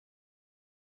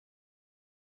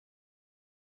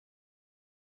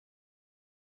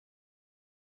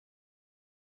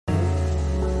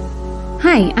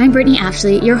Hi, I'm Brittany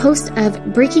Ashley, your host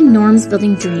of Breaking Norms,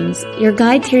 Building Dreams, your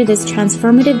guide through this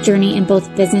transformative journey in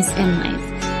both business and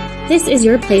life. This is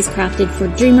your place crafted for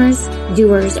dreamers,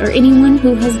 doers, or anyone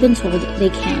who has been told they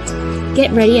can't.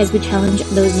 Get ready as we challenge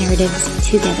those narratives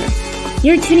together.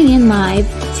 You're tuning in live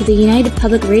to the United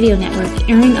Public Radio Network,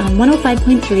 airing on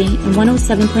 105.3 and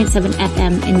 107.7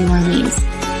 FM in New Orleans.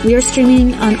 We are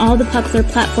streaming on all the popular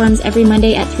platforms every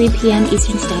Monday at 3 p.m.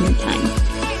 Eastern Standard Time.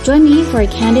 Join me for a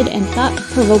candid and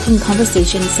thought-provoking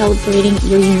conversation celebrating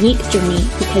your unique journey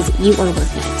because you are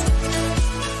worth it.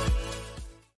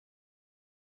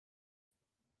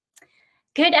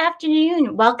 Good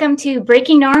afternoon. Welcome to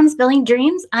Breaking Norms, Building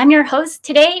Dreams. I'm your host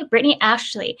today, Brittany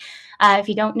Ashley. If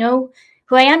you don't know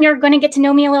who I am, you're going to get to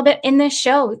know me a little bit in this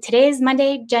show. Today is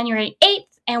Monday, January 8th,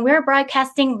 and we're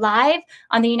broadcasting live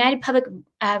on the United Public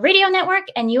Radio Network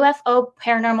and UFO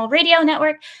Paranormal Radio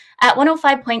Network at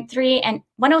 105.3 and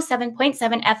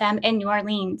 107.7 FM in New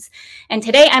Orleans. And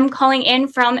today I'm calling in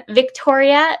from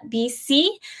Victoria, BC.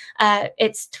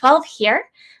 It's 12 here.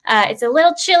 It's a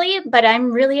little chilly, but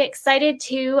I'm really excited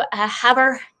to have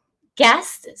our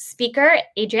guest speaker,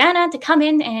 Adriana, to come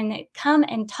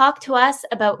and talk to us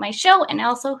about my show and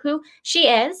also who she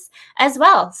is as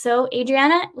well. So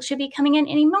Adriana should be coming in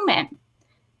any moment.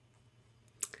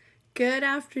 Good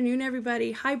afternoon,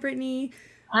 everybody. Hi, Brittany.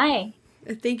 Hi.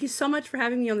 Thank you so much for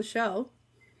having me on the show.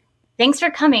 Thanks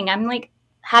for coming. I'm like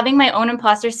having my own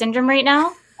imposter syndrome right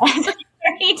now. As I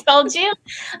already told you,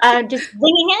 just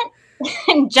winging it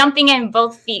and jumping in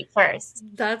both feet first.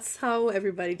 That's how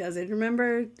everybody does it.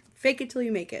 Remember, fake it till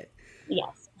you make it.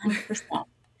 Yes, 100%.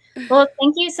 Well,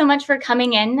 thank you so much for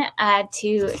coming in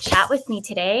to chat with me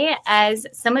today. As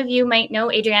some of you might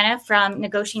know, Adriana from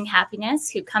Negotiating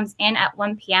Happiness, who comes in at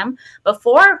 1 p.m.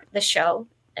 before the show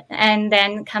and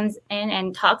then comes in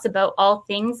and talks about all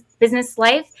things business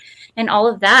life and all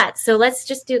of that. So let's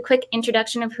just do a quick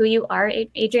introduction of who you are,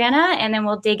 Adriana, and then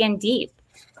we'll dig in deep.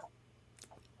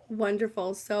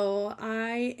 Wonderful. So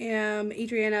I am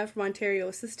Adriana from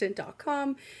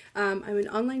OntarioAssistant.com. I'm an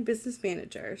online business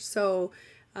manager. So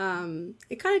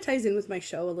it kind of ties in with my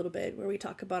show a little bit, where we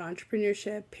talk about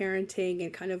entrepreneurship, parenting,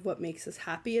 and kind of what makes us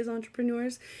happy as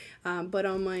entrepreneurs. But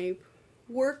on my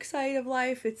work side of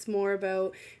life, it's more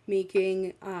about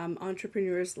making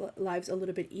entrepreneurs' lives a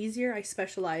little bit easier. I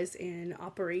specialize in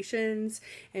operations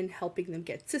and helping them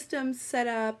get systems set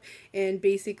up and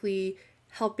basically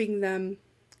helping them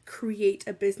create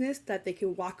a business that they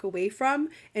can walk away from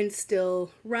and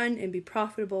still run and be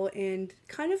profitable and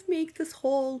kind of make this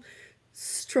whole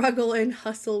struggle and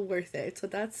hustle worth it. So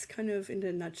that's kind of in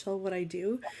a nutshell what I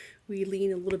do. We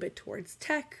lean a little bit towards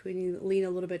tech. We lean a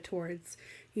little bit towards,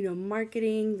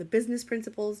 marketing, the business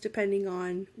principles, depending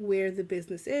on where the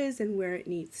business is and where it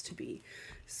needs to be.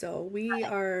 So we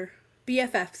are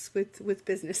BFFs with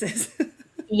businesses.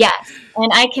 Yes,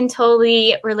 and I can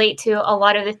totally relate to a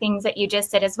lot of the things that you just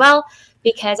said as well,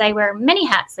 because I wear many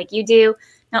hats like you do.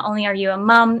 Not only are you a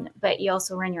mom, but you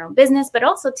also run your own business, but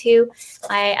also too,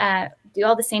 I do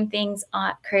all the same things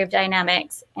at Creative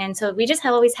Dynamics. And so we just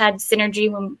have always had synergy.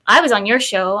 When I was on your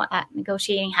show at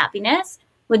Negotiating Happiness,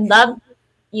 would love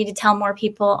you to tell more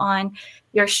people on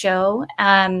your show.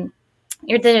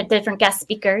 You're the different guest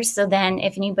speakers. So then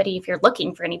if you're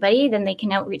looking for anybody, then they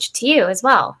can outreach to you as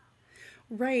well.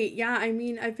 Right. Yeah. I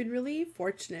mean, I've been really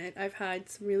fortunate. I've had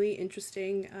some really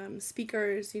interesting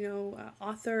speakers,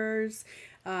 authors.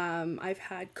 I've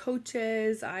had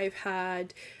coaches. I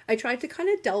tried to kind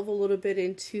of delve a little bit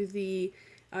into the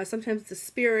sometimes the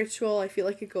spiritual. I feel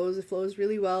like it flows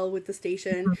really well with the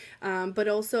station. But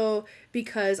also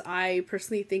because I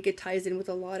personally think it ties in with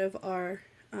a lot of our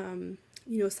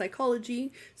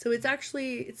psychology. So it's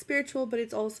spiritual, but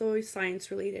it's also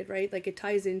science related, right? Like it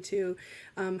ties into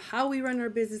how we run our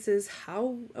businesses,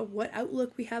 what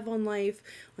outlook we have on life,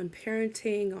 on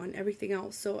parenting, on everything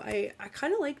else. So I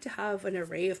kind of like to have an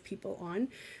array of people on.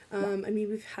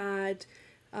 We've had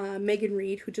Megan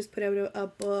Reed, who just put out a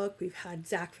book. We've had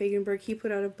Zach Fagenberg, he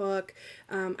put out a book.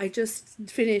 I just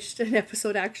finished an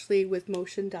episode actually with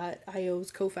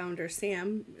Motion.io's co-founder,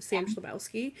 Sam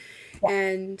Schlabowski. Yeah.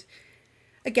 And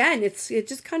again, it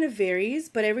just kind of varies,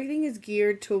 but everything is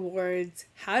geared towards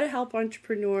how to help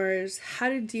entrepreneurs, how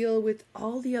to deal with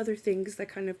all the other things that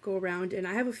kind of go around. And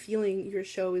I have a feeling your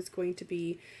show is going to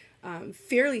be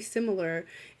fairly similar,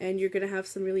 and you're going to have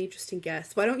some really interesting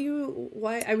guests. I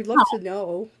would love to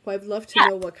know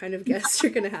what kind of guests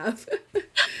you're going to have.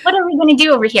 What are we going to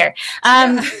do over here?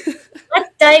 Let's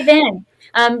dive in.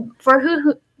 For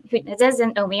who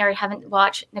doesn't know me or haven't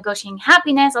watched Negotiating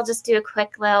Happiness, I'll just do a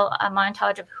quick little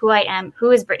montage of who I am.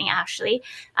 Who is Brittany Ashley?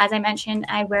 As I mentioned,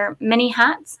 I wear many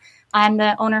hats. I'm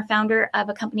the owner founder of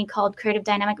a company called Creative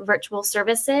Dynamic Virtual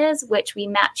Services, which we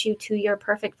match you to your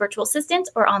perfect virtual assistant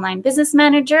or online business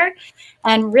manager.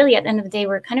 And really, at the end of the day,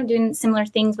 we're kind of doing similar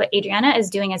things what Adriana is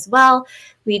doing as well.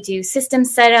 We do system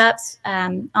setups,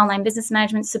 online business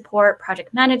management support,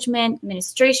 project management,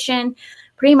 administration,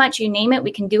 pretty much you name it,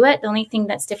 we can do it. The only thing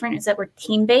that's different is that we're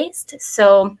team-based.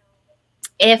 So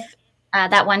if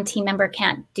that one team member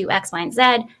can't do X, Y, and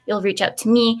Z, you'll reach out to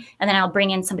me, and then I'll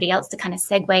bring in somebody else to kind of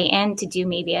segue in to do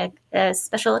maybe a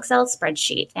special Excel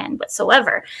spreadsheet and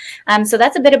whatsoever. So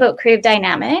that's a bit about Creative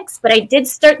Dynamics, but I did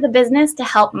start the business to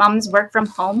help moms work from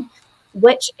home,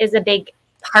 which is a big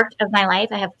part of my life.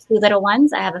 I have two little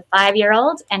ones. I have a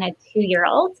 5-year-old and a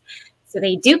 2-year-old. So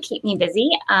they do keep me busy,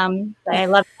 but I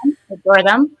love them, adore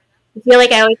them. I feel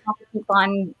like I always have to keep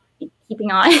on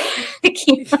keeping on to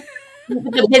keep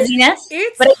the busyness.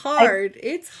 It's hard.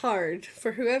 It's hard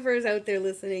for whoever is out there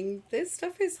listening. This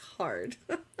stuff is hard.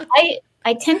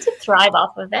 I tend to thrive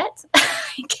off of it,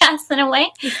 I guess, in a way.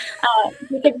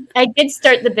 Because I did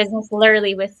start the business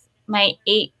literally with my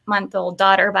 8-month-old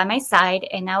daughter by my side,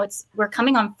 and now we're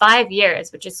coming on 5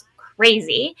 years, which is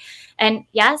crazy. And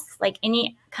yes, like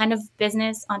any kind of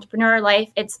business entrepreneur life,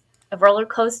 it's a roller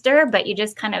coaster, but you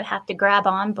just kind of have to grab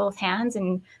on both hands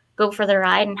and go for the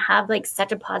ride and have like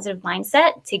such a positive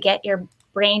mindset to get your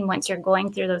brain, once you're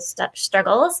going through those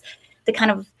struggles, to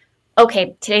kind of,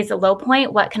 okay, today's the low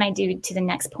point. What can I do to the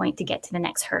next point to get to the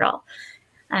next hurdle?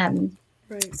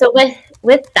 Right. So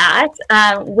with that,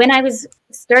 when I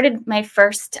started my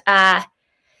first kind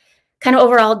of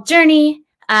overall journey,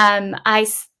 I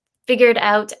figured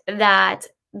out that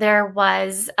there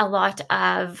was a lot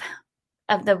of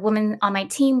the women on my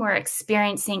team were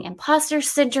experiencing imposter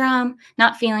syndrome,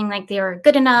 not feeling like they were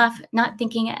good enough, not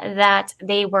thinking that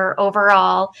they were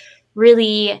overall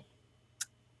really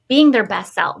being their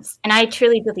best selves. And I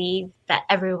truly believe that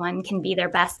everyone can be their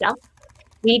best self.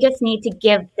 We just need to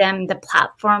give them the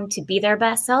platform to be their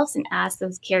best selves and ask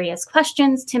those curious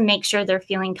questions to make sure they're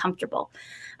feeling comfortable.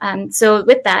 So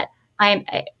with that,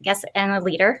 I guess I'm a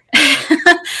leader.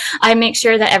 I make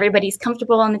sure that everybody's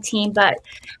comfortable on the team, but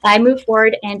I moved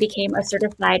forward and became a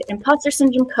certified imposter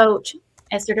syndrome coach,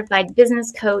 a certified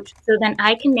business coach, so then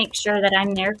I can make sure that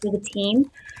I'm there for the team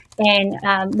in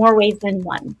more ways than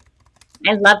one.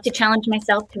 I love to challenge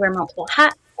myself to wear multiple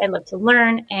hats. I love to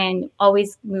learn and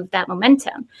always move that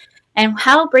momentum. And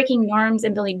how Breaking Norms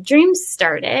and Building Dreams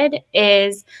started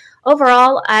is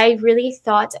overall, I really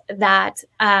thought that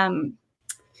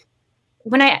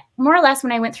when I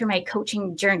went through my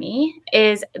coaching journey,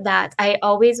 is that I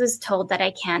always was told that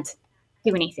I can't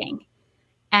do anything.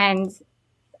 And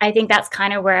I think that's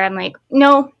kind of where I'm like,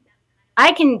 no,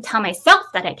 I can tell myself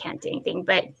that I can't do anything,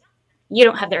 but you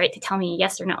don't have the right to tell me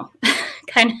yes or no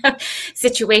kind of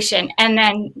situation. And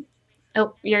then,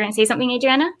 oh, you're going to say something,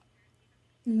 Adriana?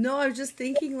 No, I was just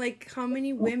thinking, like, how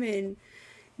many women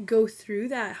go through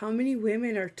that? How many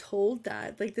women are told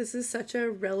that? Like, this is such a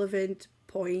relevant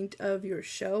point of your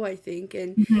show, I think.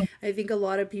 And I think a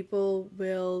lot of people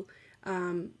will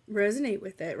resonate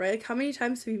with it, right? Like, how many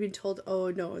times have you been told, oh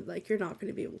no, like you're not going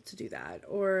to be able to do that,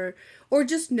 or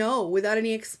just no without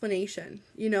any explanation,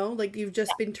 you know, like you've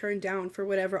just been turned down for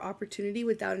whatever opportunity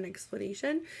without an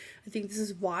explanation. I think this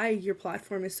is why your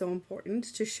platform is so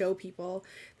important, to show people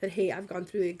that, hey, I've gone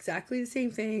through exactly the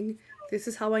same thing. This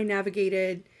is how I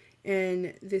navigated,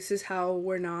 and this is how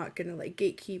we're not gonna like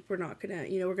gatekeep. We're not gonna,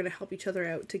 you know, we're gonna help each other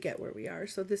out to get where we are.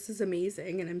 So this is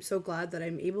amazing, and I'm so glad that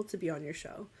I'm able to be on your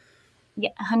show.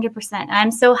 Yeah, 100%.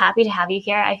 I'm so happy to have you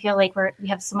here. I feel like we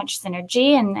have so much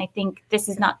synergy, and I think this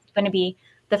is not going to be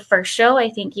the first show. I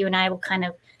think you and I will kind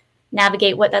of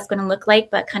navigate what that's going to look like,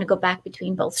 but kind of go back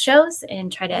between both shows and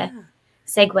try to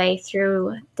segue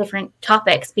through different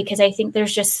topics, because I think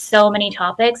there's just so many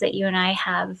topics that you and I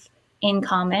have in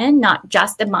common, not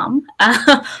just a mom,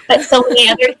 but so many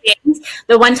other things.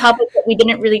 The one topic that we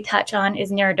didn't really touch on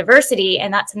is neurodiversity,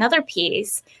 and that's another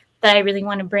piece that I really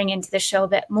want to bring into the show a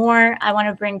bit more. I want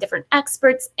to bring different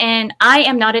experts in. I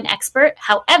am not an expert.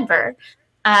 However,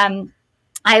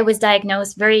 I was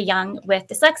diagnosed very young with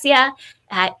dyslexia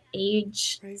at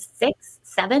age 6,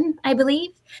 7, I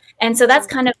believe. And so that's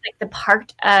kind of like the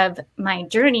part of my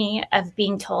journey of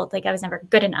being told like I was never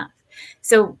good enough.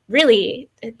 So really,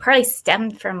 it probably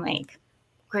stemmed from like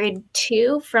grade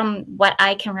 2, from what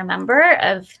I can remember,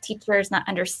 of teachers not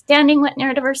understanding what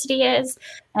neurodiversity is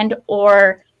and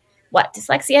or what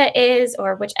dyslexia is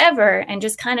or whichever, and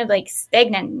just kind of like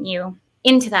stagnant you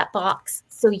into that box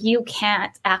so you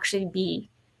can't actually be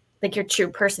like your true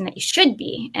person that you should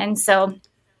be. And so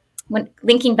when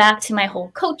linking back to my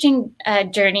whole coaching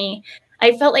journey,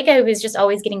 I felt like I was just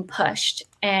always getting pushed.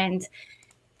 And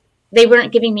they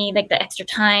weren't giving me like the extra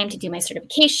time to do my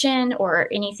certification or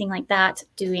anything like that.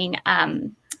 Doing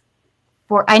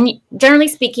generally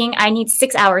speaking, I need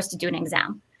 6 hours to do an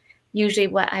exam. Usually,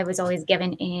 what I was always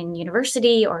given in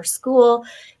university or school,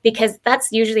 because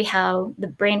that's usually how the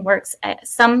brain works.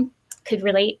 Some could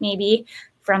relate maybe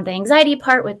from the anxiety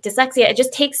part with dyslexia. It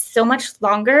just takes so much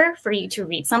longer for you to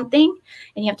read something,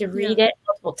 and you have to read it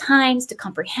multiple times to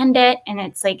comprehend it. And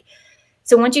it's like,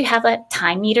 so once you have that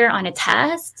time meter on a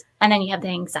test, and then you have the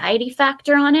anxiety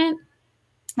factor on it,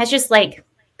 it's just like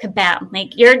kabam.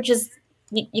 Like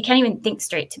you can't even think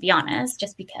straight, to be honest,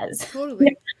 just because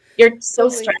Totally. you're so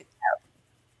stressed. Totally.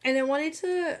 And I wanted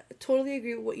to totally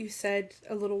agree with what you said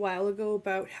a little while ago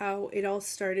about how it all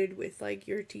started with like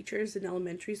your teachers in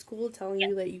elementary school telling Yeah.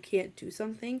 you that you can't do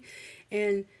something.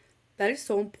 And that is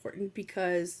so important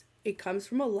because it comes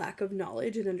from a lack of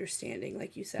knowledge and understanding,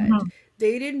 like you said. Mm-hmm.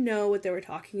 They didn't know what they were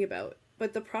talking about.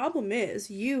 But the problem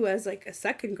is, you as like a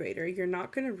second grader, you're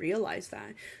not going to realize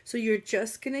that. So you're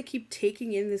just going to keep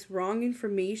taking in this wrong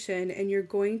information and you're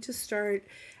going to start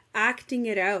acting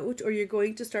it out, or you're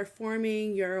going to start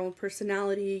forming your own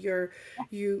personality,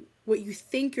 you what you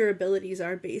think your abilities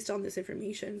are based on this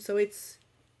information. So it's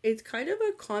kind of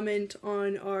a comment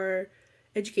on our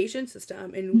education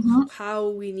system and Mm-hmm. how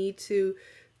we need to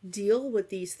deal with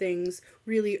these things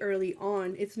really early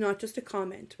on. It's not just a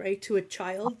comment, right? To a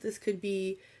child, this could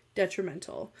be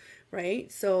detrimental, right?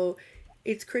 So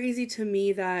it's crazy to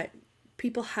me that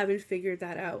people haven't figured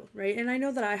that out, right? And I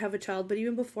know that I have a child, but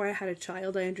even before I had a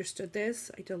child, I understood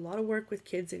this. I did a lot of work with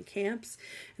kids in camps,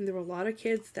 and there were a lot of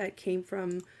kids that came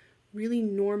from really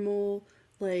normal,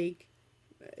 like,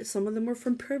 some of them were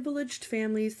from privileged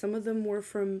families, some of them were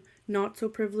from not so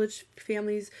privileged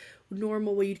families,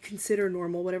 normal, what you'd consider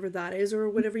normal, whatever that is, or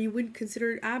whatever you wouldn't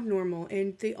consider abnormal,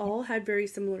 and they all had very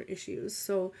similar issues.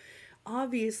 So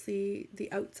obviously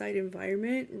the outside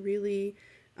environment really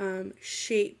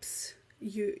shapes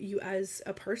you as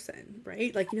a person,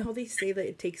 right? Like, you know how they say that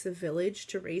it takes a village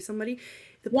to raise somebody.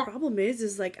 The Yeah. problem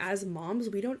is like, as moms,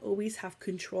 we don't always have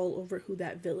control over who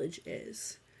that village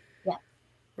is, Yeah.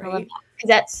 I love right? that because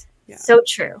that's Yeah. so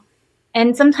true.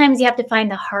 And sometimes you have to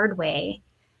find the hard way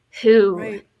who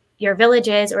Right. your village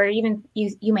is, or even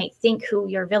you might think who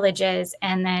your village is,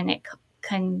 and then it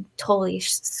can totally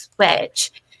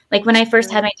switch. Like when I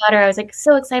first had Right. my daughter, I was like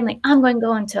so excited, like I'm going to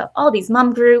go into all these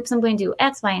mom groups, I'm going to do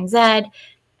X, Y, and Z, and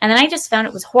then I just found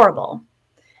it was horrible.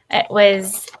 It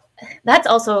was that's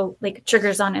also like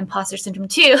triggers on imposter syndrome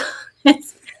too.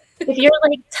 If you're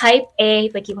like type A,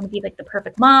 like you want to be like the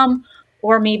perfect mom,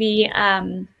 or maybe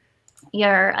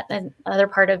your the other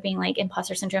part of being like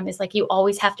imposter syndrome is like you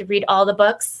always have to read all the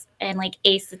books and like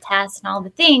ace the test and all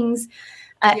the things.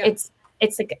 Yeah.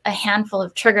 It's like a handful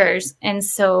of triggers, and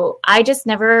so I just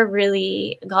never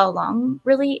really got along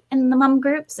really in the mom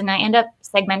groups, and I end up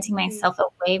segmenting Right. myself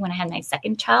away when I had my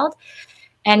second child.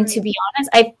 And to Right. be honest,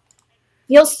 I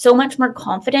feel so much more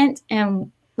confident,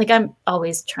 and like I'm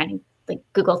always trying to like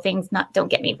Google things. Not don't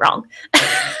get me wrong,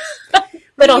 We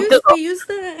but I'll use we Google. use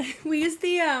the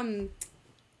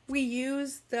we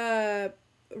use the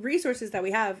resources that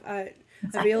we have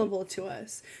Exactly. available to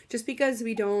us. Just because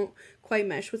we don't quite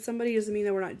mesh with somebody doesn't mean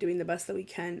that we're not doing the best that we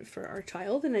can for our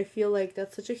child. And I feel like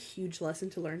that's such a huge lesson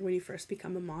to learn when you first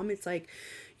become a mom. It's like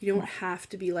you don't Yeah. have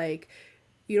to be like,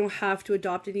 you don't have to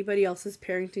adopt anybody else's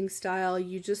parenting style.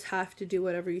 You just have to do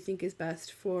whatever you think is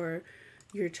best for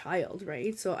your child,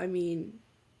 right? So I mean,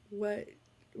 what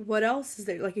what else is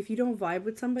there? Like, if you don't vibe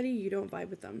with somebody, you don't vibe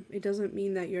with them. It doesn't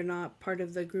mean that you're not part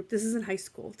of the group. This isn't high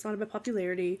school. It's not about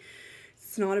popularity.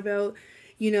 It's not about,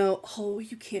 oh,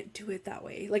 you can't do it that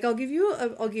way. Like, I'll give you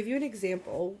an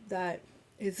example that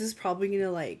is, this is probably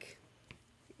gonna, like,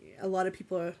 a lot of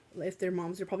people are, if they're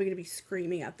moms, they're probably gonna be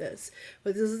screaming at this.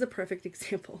 But this is a perfect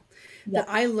example Yeah. that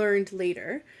I learned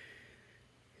later.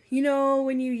 You know,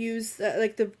 when you use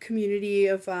like the community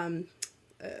of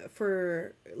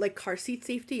for like car seat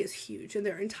safety is huge, and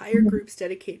there are entire Mhm. groups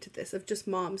dedicated to this, of just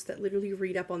moms that literally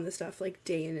read up on this stuff like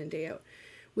day in and day out,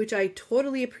 which I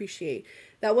totally appreciate.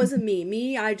 That wasn't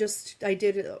me. I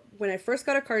did it when I first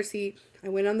got a car seat. I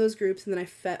went on those groups, and then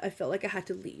I felt like I had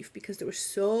to leave because there was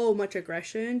so much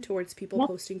aggression towards people Yeah.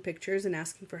 posting pictures and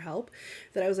asking for help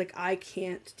that I was like, I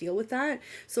can't deal with that.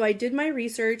 So I did my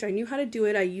research. I knew how to do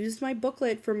it. I used my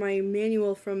booklet for my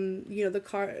manual from,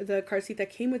 the car seat that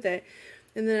came with it.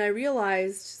 And then I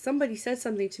realized somebody said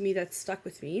something to me that stuck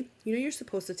with me. You know, you're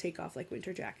supposed to take off like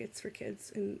winter jackets for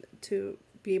kids and to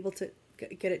be able to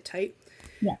get it tight.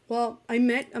 Yeah. Well, I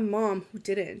met a mom who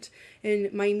didn't,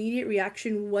 and my immediate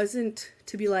reaction wasn't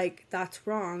to be like, that's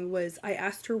wrong, was I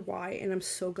asked her why, and I'm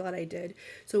so glad I did.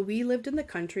 So we lived in the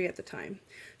country at the time.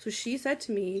 So she said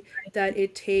to me that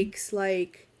it takes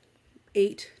like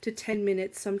 8 to 10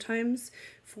 minutes sometimes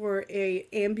for a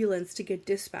ambulance to get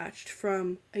dispatched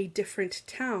from a different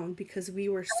town, because we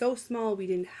were so small, we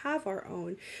didn't have our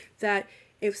own, that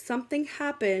if something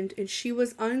happened and she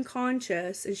was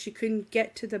unconscious and she couldn't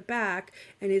get to the back,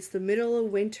 and it's the middle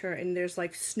of winter and there's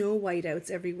like snow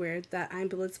whiteouts everywhere, that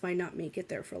ambulance might not make it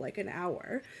there for like an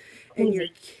hour, and your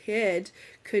Crazy. kid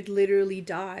could literally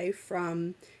die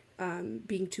from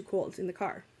being too cold in the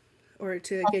car, or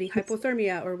to getting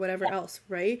hypothermia or whatever else,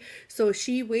 right? So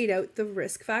she weighed out the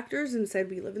risk factors and said,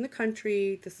 we live in the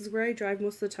country. This is where I drive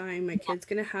most of the time. My kid's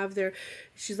going to have their,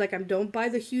 she's like, I don't buy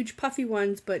the huge puffy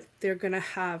ones, but they're going to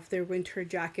have their winter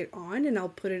jacket on, and I'll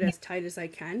put it as tight as I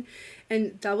can.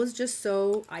 And that was just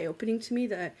so eye-opening to me,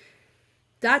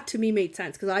 that to me made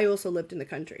sense, because I also lived in the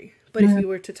country. But if you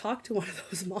were to talk to one of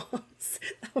those moms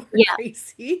that were Yeah.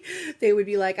 crazy, they would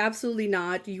be like, absolutely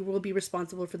not. You will be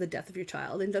responsible for the death of your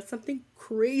child. And that's something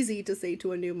crazy to say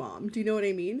to a new mom. Do you know what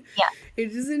I mean? Yeah.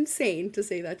 It is insane to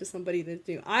say that to somebody that's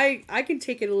new. I can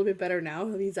take it a little bit better now.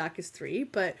 I mean, Zach is 3,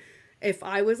 but if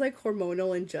I was like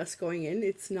hormonal and just going in,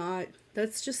 it's not,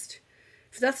 that's just,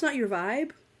 if that's not your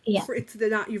vibe, Yeah. it's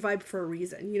not your vibe for a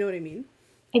reason. You know what I mean?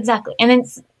 Exactly. And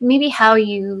it's maybe how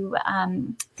you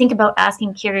think about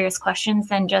asking curious questions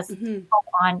than just full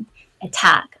on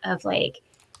attack of like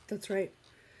That's right.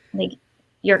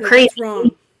 you're Like, crazy. that's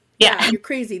wrong. Yeah, Yeah. you're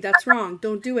crazy. That's wrong.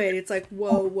 Don't do it. It's like,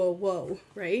 whoa, whoa, whoa,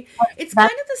 right? It's kind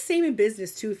That's of the same in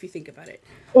business too, if you think about it.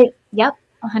 it. Yep.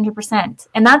 100%.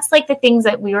 And that's like the things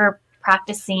that we were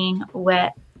practicing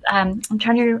with.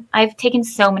 I've taken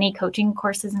so many coaching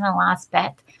courses in the last bit.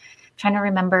 I'm trying to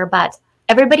remember, but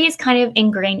everybody is kind of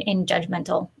ingrained in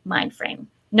judgmental mind frame,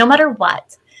 no matter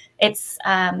what.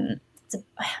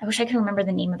 I wish I could remember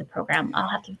the name of the program. I'll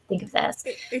have to think of this.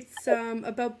 It's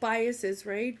about biases,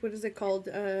 right? What is it called?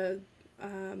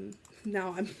 Um,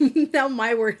 now I'm now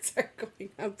my words are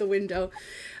going out the window.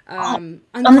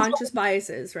 Unconscious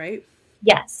biases, right?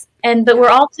 Yes. But Yeah. we're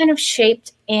all kind of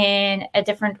shaped in a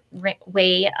different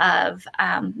way of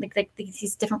like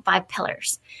these different 5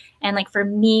 pillars. And like for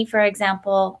me, for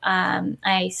example,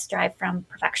 I strive from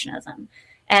perfectionism.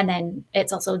 And then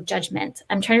it's also judgment.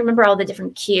 I'm trying to remember all the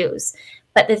different cues.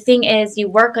 But the thing is, you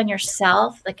work on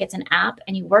yourself, like it's an app,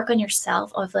 and you work on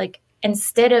yourself of like,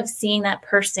 instead of seeing that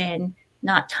person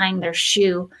not tying their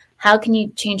shoe, how can you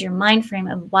change your mind frame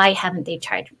of why haven't they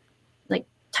tried like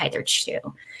tie their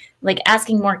shoe? Like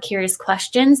asking more curious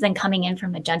questions than coming in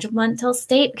from a judgmental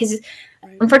state, because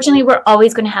Right. unfortunately we're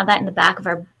always going to have that in the back of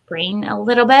our brain a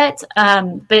little bit,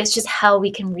 but it's just how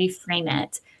we can reframe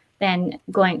it than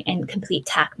going in complete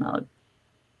tack mode.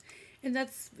 And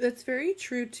that's very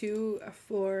true too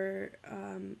for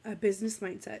a business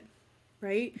mindset,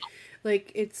 right?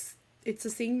 Like it's the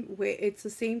same way. It's the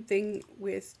same thing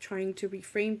with trying to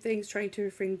reframe things, trying to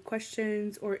reframe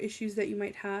questions or issues that you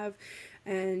might have,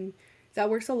 and that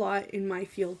works a lot in my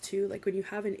field too. Like when you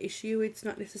have an issue, it's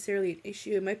not necessarily an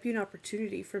issue. It might be an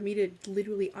opportunity for me to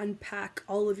literally unpack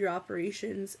all of your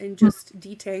operations and just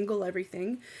detangle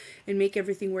everything and make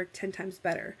everything work 10 times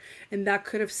better. And that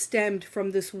could have stemmed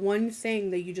from this one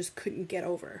thing that you just couldn't get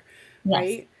over, Yes.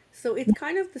 right? So it's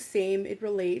kind of the same. It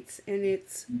relates, and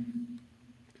it's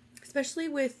especially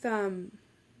with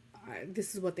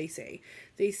this is what they say.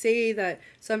 They say that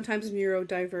sometimes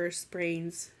neurodiverse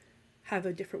brains have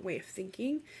a different way of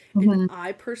thinking. And Mm-hmm.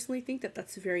 I personally think that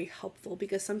that's very helpful,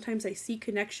 because sometimes I see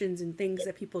connections in things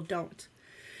that people don't.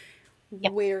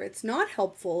 Yep. Where it's not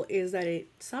helpful is that it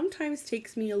sometimes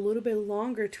takes me a little bit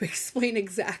longer to explain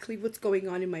exactly what's going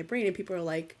on in my brain, and people are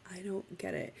like, I don't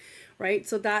get it, right?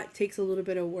 So that takes a little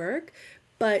bit of work,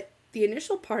 but the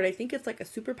initial part, I think it's like a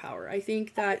superpower. I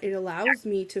think that it allows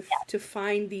me to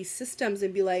find these systems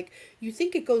and be like, you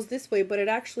think it goes this way, but it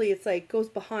actually, it's like goes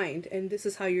behind, and this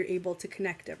is how you're able to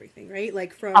connect everything, right?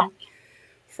 Like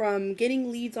from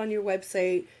getting leads on your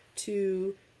website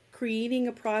to creating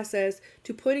a process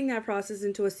to putting that process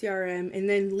into a CRM, and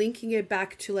then linking it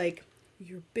back to like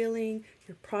your billing,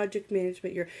 your project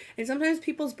management, and sometimes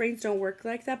people's brains don't work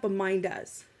like that, but mine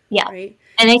does. Yeah. Right.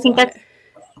 And I So think that's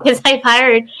because I've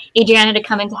hired Adriana to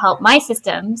come in to help my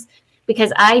systems,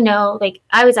 because I know like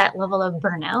I was at level of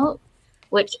burnout,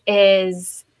 which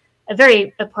is a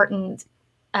very important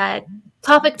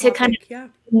topic to kind of yeah.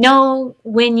 know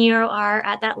when you are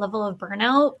at that level of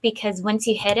burnout, because once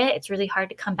you hit it, it's really hard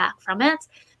to come back from it.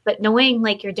 but knowing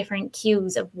like your different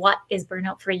cues of what is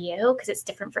burnout for you, because it's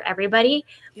different for everybody.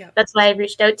 Yeah. That's why I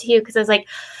reached out to you, because I was like,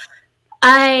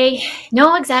 I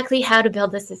know exactly how to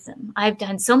build a system. I've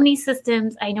done so many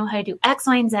systems. I know how to do X,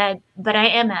 Y, and Z, but I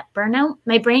am at burnout.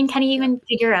 My brain can't even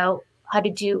figure out how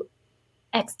to do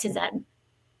X to Z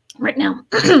right now.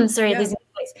 Sorry, losing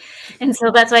my voice. And so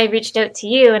that's why I reached out to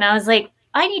you, and I was like,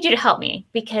 I need you to help me,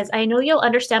 because I know you'll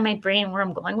understand my brain where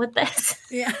I'm going with this.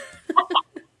 Yeah.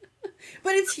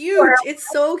 But it's huge. It's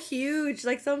so huge.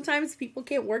 Like sometimes people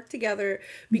can't work together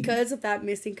because of that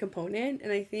missing component.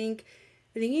 And I think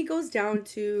it goes down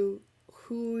to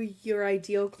who your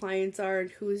ideal clients are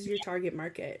and who's your target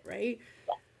market, right?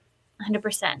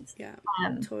 100%. Yeah,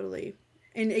 totally.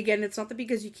 And again, it's not that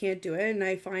because you can't do it. And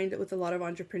I find that with a lot of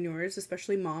entrepreneurs,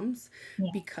 especially moms,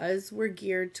 because we're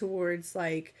geared towards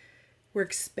like, we're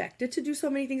expected to do so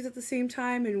many things at the same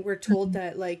time, and we're told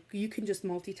that like you can just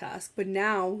multitask. But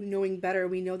now, knowing better,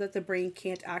 we know that the brain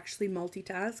can't actually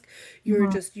multitask.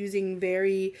 You're just using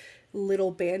very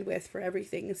little bandwidth for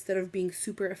everything instead of being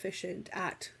super efficient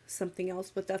at something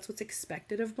else. But that's what's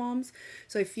expected of moms.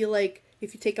 So I feel like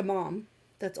if you take a mom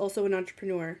that's also an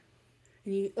entrepreneur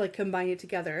and you like combine it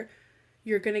together,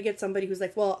 you're going to get somebody who's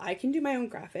like, well, I can do my own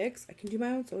graphics. I can do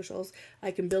my own socials. I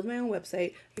can build my own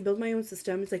website. I can build my own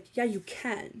system. It's like, yeah, you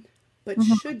can. But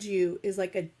should you is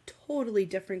like a totally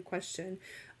different question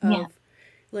of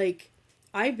like,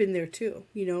 I've been there too,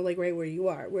 you know, like right where you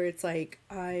are, where it's like,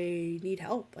 I need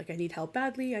help. Like I need help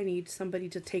badly. I need somebody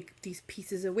to take these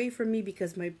pieces away from me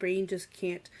because my brain just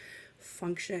can't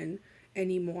function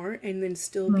anymore and then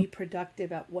still be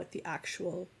productive at what the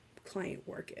actual client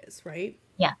work is, right?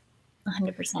 Yeah,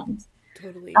 100%.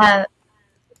 Totally.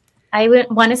 I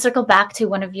would want to circle back to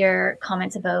one of your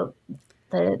comments about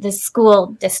the school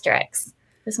districts.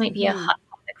 This might be a hot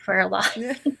topic for a lot.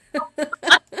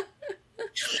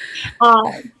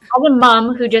 As a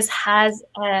mom who just has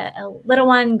a little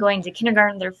one going to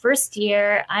kindergarten their first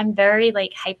year, I'm very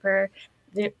like hyper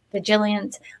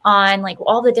vigilant on like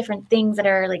all the different things that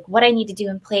are like what I need to do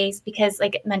in place, because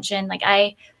like I mentioned, like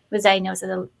I was diagnosed at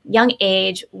a young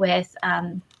age with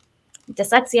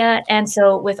dyslexia. And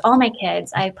so with all my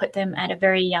kids, I put them at a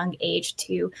very young age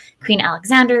to Queen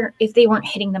Alexander if they weren't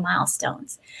hitting the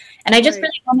milestones. And I just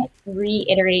really want to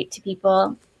reiterate to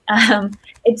people,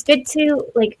 it's good to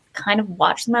like kind of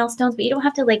watch the milestones, but you don't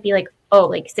have to like be like, oh,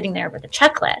 like sitting there with a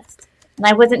checklist. And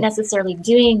I wasn't necessarily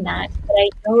doing that, but I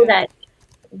know that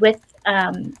with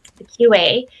the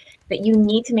QA, that you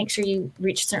need to make sure you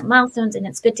reach certain milestones, and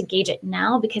it's good to gauge it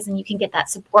now, because then you can get that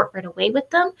support right away with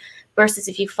them, versus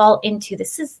if you fall into the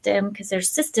system, because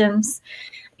there's systems,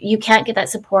 you can't get that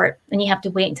support and you have to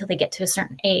wait until they get to a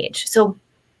certain age. So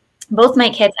both my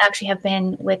kids actually have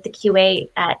been with the QA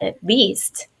at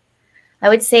least, I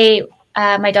would say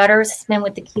my daughter has been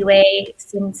with the QA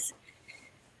since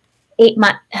 8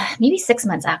 months, maybe 6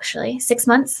 months, actually, 6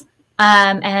 months.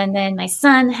 And then my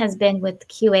son has been with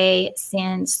QA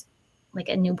since like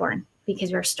a newborn,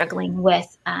 because we're struggling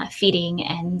with feeding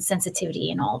and sensitivity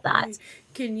and all that.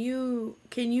 Can you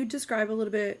describe a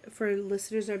little bit for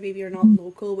listeners that maybe are not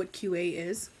local what QA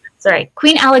is? Sorry,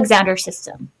 Queen Alexander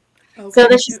system. Okay. So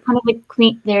this is kind of like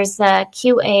there's a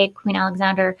QA, Queen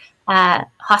Alexander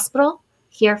Hospital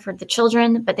here for the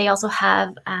children, but they also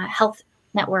have a health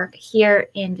network here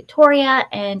in Victoria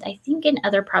and I think in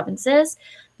other provinces.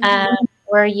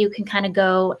 Where you can kind of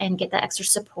go and get that extra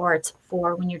support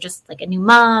for when you're just like a new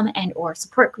mom, and or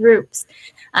support groups.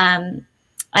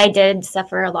 I did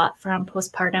suffer a lot from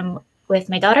postpartum with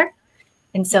my daughter.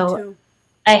 And so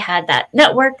I had that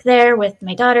network there with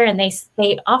my daughter, and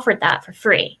they offered that for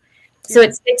free. So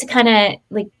it's good to kind of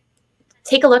like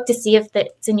take a look to see if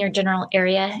that's in your general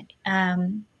area. I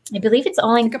believe it's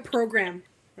all like a program,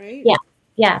 right?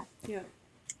 Yeah.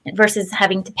 Versus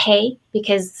having to pay,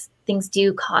 because things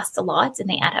do cost a lot and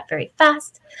they add up very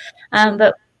fast.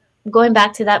 But going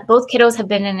back to that, both kiddos have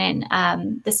been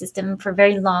in the system for a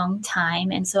very long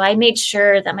time. And so I made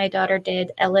sure that my daughter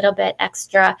did a little bit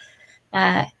extra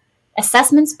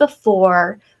assessments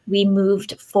before we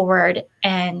moved forward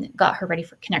and got her ready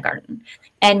for kindergarten.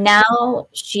 And now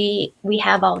we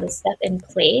have all this stuff in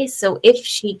place. So if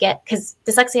because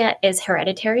dyslexia is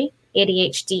hereditary,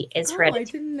 ADHD is hereditary. I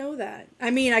didn't know that.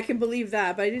 I mean, I can believe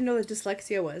that, but I didn't know that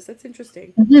dyslexia was. That's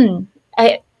interesting.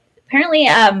 Apparently,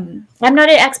 I'm not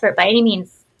an expert by any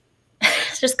means.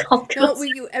 It's just called. No,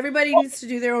 everybody needs to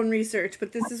do their own research,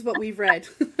 but this is what we've read.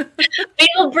 We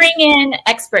will bring in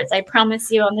experts, I promise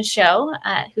you, on the show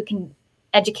who can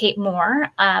educate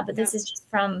more. But this is just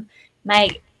from my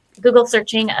Google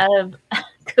searching of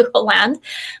Google land.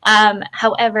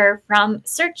 However, from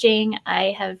searching,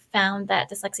 I have found that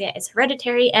dyslexia is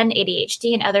hereditary and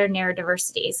ADHD and other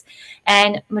neurodiversities.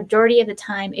 And majority of the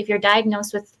time, if you're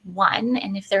diagnosed with one,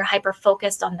 and if they're hyper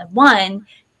focused on the one,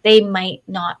 they might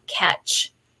not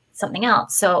catch something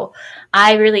else. So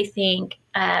I really think,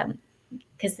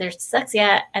 because there's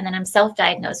dyslexia, and then I'm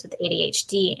self-diagnosed with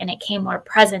ADHD, and it came more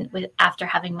present after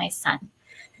having my son.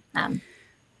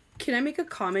 Can I make a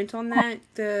comment on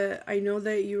that? I know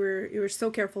that you were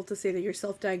so careful to say that you're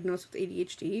self-diagnosed with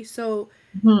ADHD. So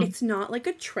it's not like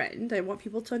a trend. I want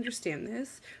people to understand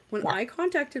this. When I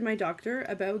contacted my doctor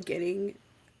about getting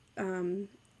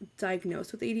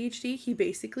diagnosed with ADHD, he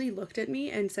basically looked at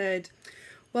me and said,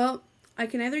 well, I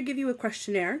can either give you a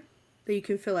questionnaire that you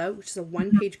can fill out, which is a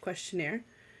 1-page questionnaire,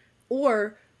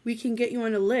 or we can get you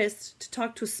on a list to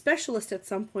talk to a specialist at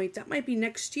some point. That might be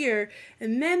next year.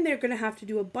 And then they're going to have to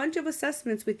do a bunch of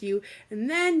assessments with you. And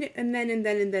then. And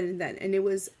it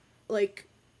was like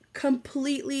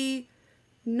completely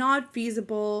not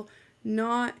feasible,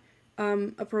 not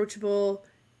approachable.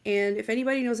 And if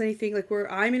anybody knows anything, like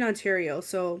I'm in Ontario.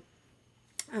 So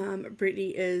Brittany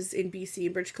is in BC,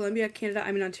 in British Columbia, Canada.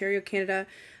 I'm in Ontario, Canada.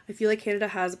 I feel like Canada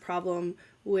has a problem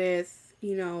with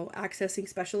accessing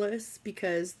specialists,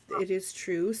 because it is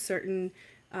true certain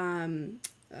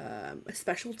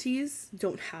specialties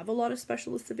don't have a lot of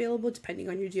specialists available, depending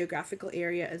on your geographical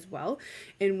area as well.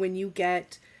 And when you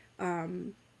get a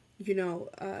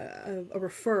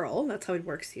referral, that's how it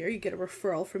works here. You get a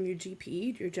referral from your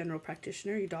GP, your general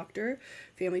practitioner, your doctor,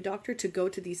 family doctor, to go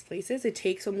to these places. It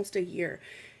takes almost a year.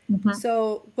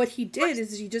 So what he did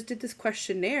is he just did this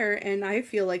questionnaire, and I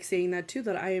feel like saying that too,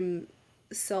 that I am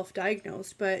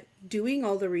self-diagnosed, but doing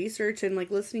all the research and like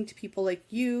listening to people like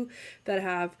you that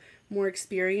have more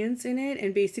experience in it,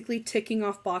 and basically ticking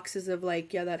off boxes of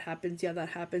like, yeah, that happens, and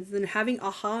then having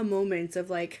aha moments of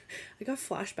like, I got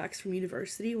flashbacks from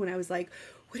university when I was like,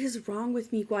 what is wrong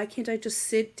with me? Why can't I just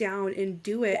sit down and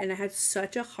do it? And I had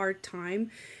such a hard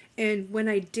time. And when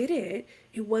I did it,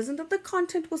 it wasn't that the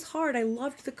content was hard. I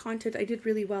loved the content. I did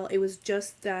really well. It was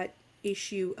just that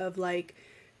issue of like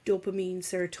dopamine,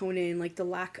 serotonin, like the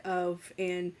lack of,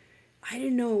 and I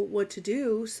didn't know what to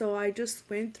do. So I just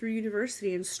went through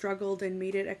university and struggled and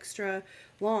made it extra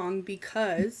long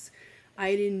because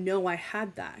I didn't know I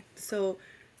had that. So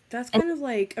that's kind of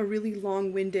like a really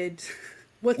long-winded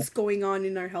what's going on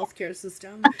in our healthcare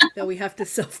system that we have to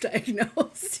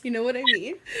self-diagnose. You know what I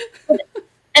mean?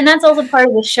 And that's also part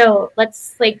of the show.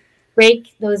 Let's like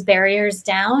break those barriers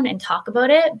down and talk about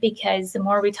it, because the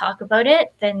more we talk about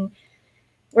it, then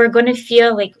we're going to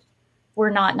feel like we're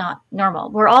not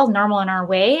normal. We're all normal in our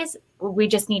ways. We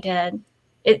just need to,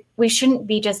 we shouldn't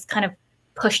be just kind of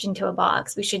pushed into a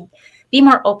box. We should be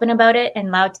more open about it and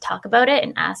allowed to talk about it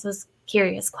and ask those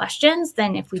curious questions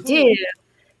than if we do.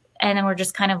 And then we're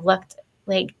just kind of looked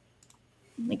like,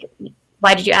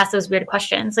 why did you ask those weird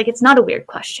questions? Like, it's not a weird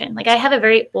question. Like, I have a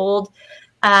very old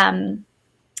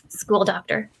school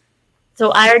doctor.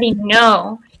 So I already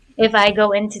know if I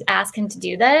go in to ask him to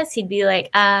do this, he'd be like,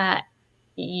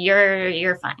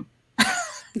 you're fine.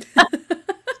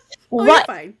 What? You're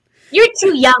fine. You're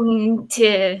too young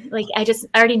to, like, I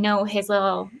already know his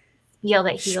little spiel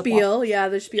that he Spiel, yeah,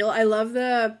 the spiel. I love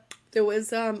there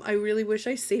was, I really wish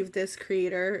I saved this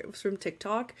creator. It was from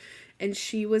TikTok. And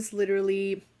she was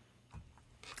literally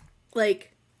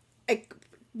like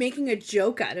making a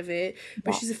joke out of it,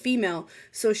 but she's a female,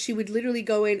 so she would literally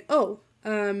go in,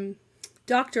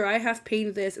 doctor, I have pain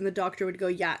with this, and the doctor would go,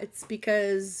 yeah, it's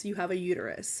because you have a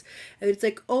uterus. And it's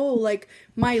like, oh, like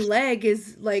my leg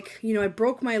is like, I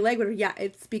broke my leg, but yeah,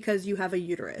 it's because you have a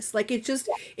uterus. Like it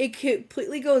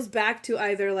completely goes back to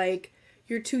either like,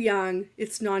 you're too young,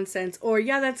 it's nonsense, or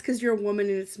yeah, that's because you're a woman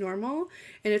and it's normal.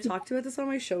 And I talked about this on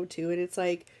my show too, and it's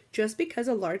like, just because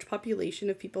a large population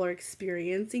of people are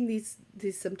experiencing these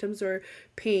symptoms or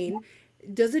pain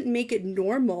doesn't make it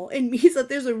normal. It means that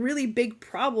there's a really big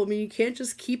problem, and you can't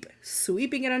just keep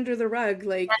sweeping it under the rug.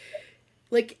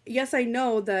 Like yes, I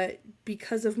know that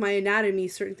because of my anatomy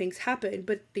certain things happen,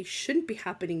 but they shouldn't be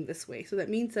happening this way. So that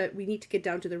means that we need to get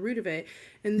down to the root of it,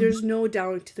 and there's no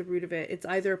down to the root of it. It's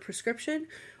either a prescription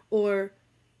or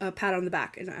a pat on the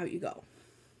back and out you go.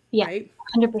 Yeah, right?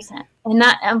 100%. And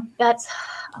that's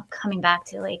coming back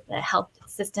to like the health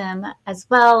system as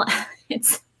well. It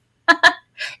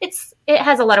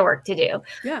has a lot of work to do.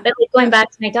 Yeah. But like going back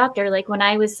to my doctor, like when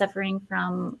I was suffering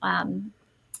from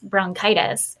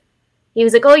bronchitis, he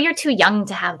was like, oh, you're too young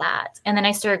to have that. And then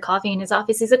I started coughing in his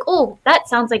office. He's like, oh, that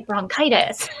sounds like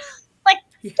bronchitis. Like,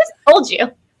 just told you.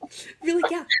 Really?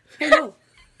 Yeah, I know.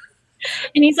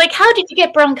 And he's like, how did you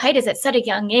get bronchitis at such a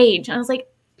young age? And I was like,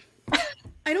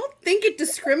 I don't think it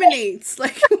discriminates.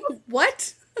 Like,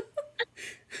 what?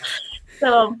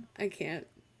 So I can't.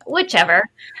 whichever.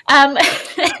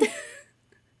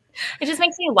 It just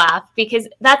makes me laugh because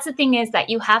that's the thing is that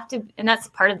you have to, and that's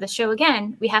part of the show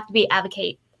again. We have to be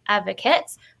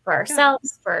advocates for Yeah.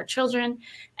 ourselves, for our children,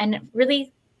 and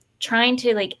really trying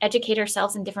to like educate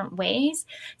ourselves in different ways.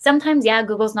 Sometimes, yeah,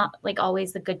 Google's not like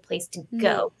always the good place to go.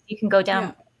 No. You can go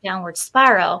Yeah. downward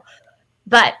spiral,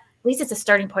 but at least it's a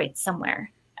starting point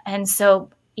somewhere. And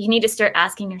so you need to start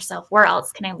asking yourself, where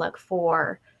else can I look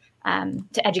for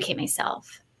to educate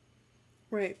myself?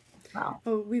 Right. Well,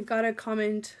 Oh, we've got a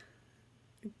comment.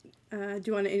 Do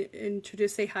you want to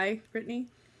introduce, say hi, Brittany?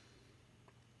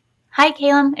 hi,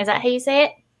 Caleb. Is that how you say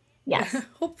it? Yeah, Yes.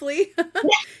 hopefully. thanks,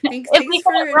 If we thanks get it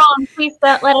for wrong, please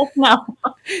let us know.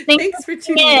 Thanks for thanks for tuning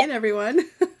tuning in. in, everyone.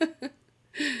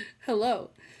 Hello.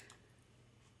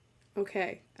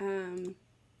 Okay.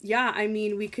 Yeah, I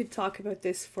mean, we could talk about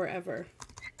this forever.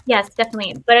 Yes,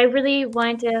 definitely. But I really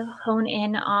wanted to hone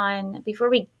in on before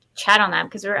we chat on that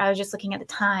because I was just looking at the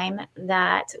time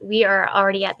that we are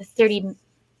already at the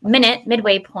 30-minute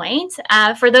midway point.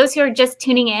 For those who are just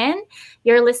tuning in,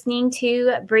 you're listening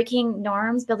to Breaking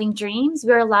Norms, Building Dreams.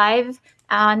 We're live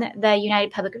on the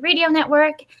United Public Radio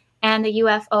Network and the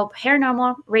UFO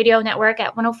Paranormal Radio Network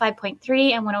at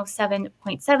 105.3 and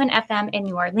 107.7 FM in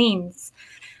New Orleans.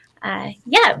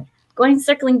 Yeah,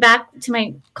 circling back to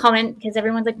my comment because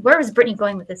everyone's like, where was Brittany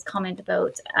going with this comment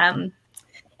about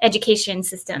education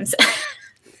systems?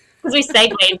 Because we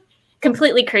segued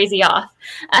completely crazy off.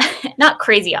 Not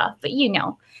crazy off, but you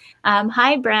know.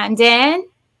 Hi, Brandon.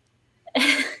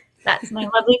 That's my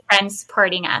lovely friend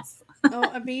supporting us. Oh,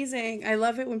 amazing. I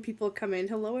love it when people come in.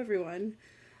 Hello, everyone.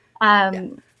 Yeah.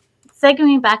 Um,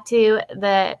 Seguing back to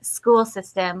the school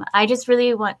system, I just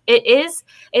really want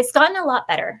it's gotten a lot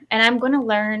better, and I'm going to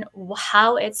learn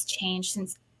how it's changed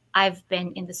since I've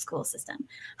been in the school system.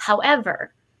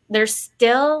 However, there's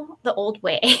still the old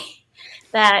way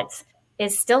that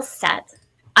is still set.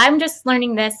 I'm just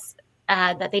learning this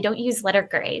that they don't use letter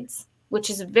grades,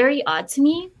 which is very odd to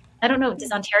me. I don't know.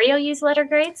 Does Ontario use letter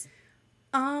grades?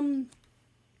 Um,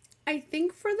 I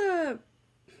think for the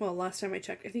well, last time I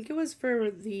checked, I think it was for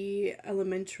the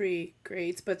elementary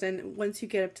grades, but then once you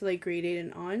get up to like grade 8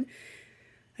 and on,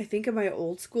 I think in my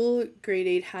old school, grade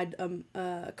 8 had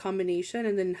a combination,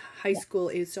 and then high school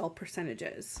is all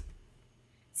percentages.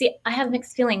 See, I have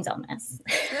mixed feelings on this.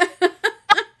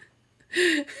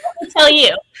 Let me tell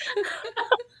you.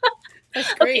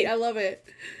 That's great. Okay, I love it.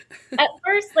 at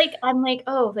first, like I'm like,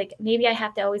 oh, like maybe I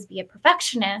have to always be a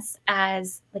perfectionist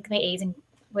as like my A's and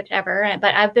whatever.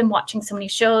 But I've been watching so many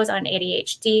shows on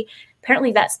ADHD.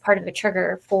 Apparently, that's part of the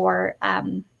trigger for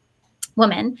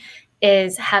women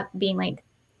is being like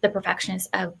the perfectionist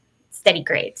of steady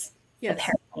grades. Yes.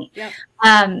 Apparently,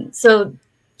 Yep. so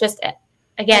just I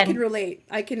can again, relate.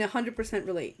 I can 100%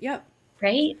 relate. Yep.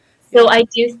 right? So Yep. I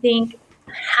do think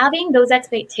having those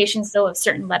expectations though of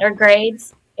certain letter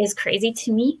grades is crazy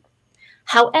to me.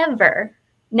 However,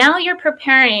 now you're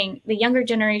preparing the younger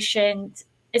generation.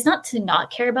 It's not to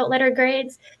not care about letter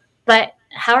grades, but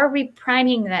how are we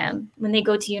priming them when they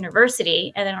go to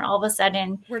university and then all of a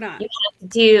sudden We're not. you have to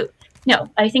do? No,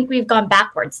 I think we've gone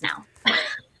backwards now.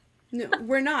 No,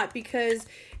 we're not, because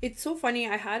it's so funny.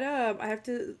 I have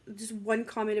to, just one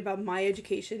comment about my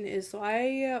education is, so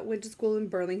I went to school in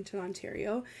Burlington,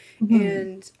 Ontario, Mm-hmm.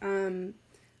 and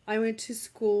I went to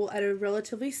school at a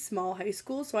relatively small high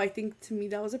school. So I think to me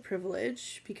that was a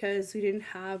privilege because we didn't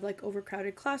have like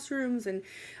overcrowded classrooms, and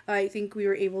I think we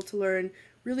were able to learn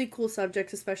really cool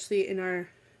subjects, especially in our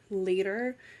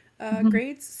later Mm-hmm.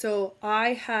 grades. So I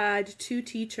had two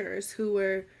teachers who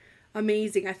were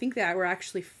amazing. I think that we're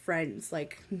actually friends,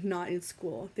 like not in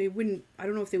school. They wouldn't, I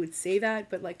don't know if they would say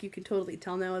that, but like you can totally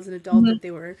tell now as an adult Mm-hmm. that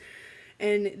they were.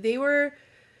 And they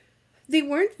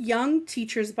weren't young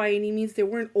teachers by any means. They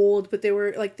weren't old, but they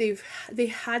were like they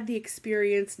had the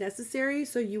experience necessary.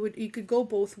 So you could go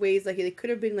both ways. Like they could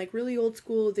have been like really old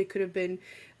school. They could have been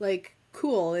like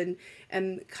cool and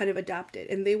kind of adapted.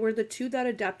 And they were the two that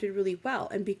adapted really well.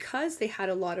 And because they had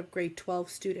a lot of grade 12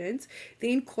 students,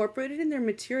 they incorporated in their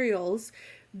materials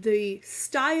the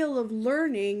style of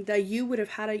learning that you would have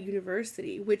had at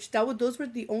university, which those were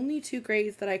the only two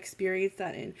grades that I experienced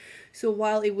that in. So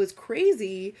while it was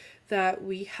crazy that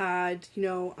we had,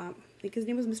 I think his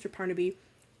name was Mr. Parnaby,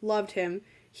 loved him.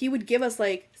 He would give us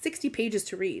like 60 pages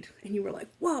to read, and you were like,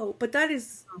 whoa. But that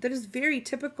is very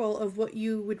typical of what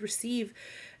you would receive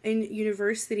in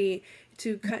university.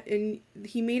 To cut, and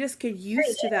he made us get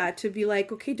used to that, to be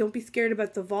like, okay, don't be scared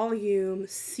about the volume,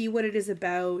 see what it is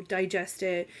about, digest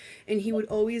it. And he would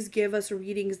always give us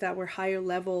readings that were higher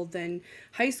level than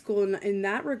high school. And in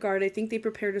that regard, I think they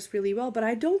prepared us really well. But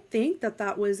I don't think that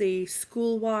that was a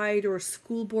school wide or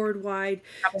school board wide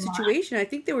situation. I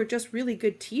think they were just really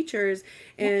good teachers,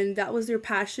 and that was their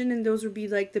passion, and those would be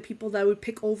like the people that would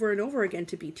pick over and over again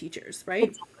to be teachers, right?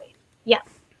 Exactly. Yeah,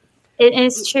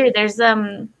 it's true. There's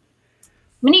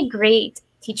many great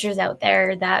teachers out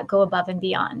there that go above and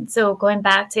beyond. So going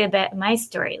back to a bit of my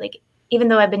story, like, even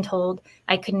though I've been told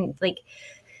I couldn't like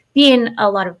be in a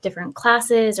lot of different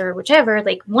classes or whichever,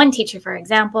 like one teacher, for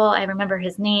example, I remember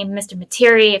his name, Mr.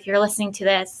 Materi, if you're listening to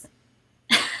this.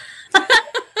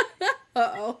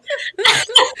 Uh-oh.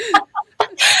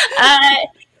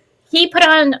 He put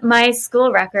on my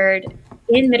school record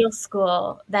in middle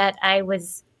school that I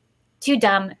was too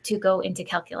dumb to go into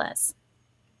calculus.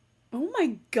 Oh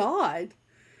my God.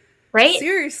 Right?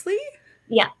 Seriously?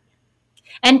 Yeah.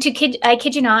 And I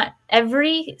kid you not,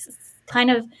 every kind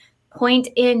of point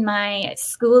in my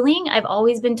schooling, I've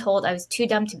always been told I was too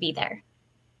dumb to be there.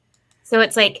 So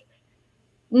it's like,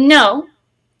 no,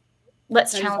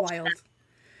 let's challenge that.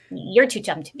 You're too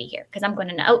dumb to be here because I'm going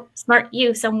to outsmart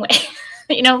you some way.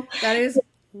 That is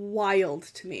wild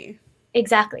to me.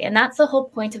 Exactly. And that's the whole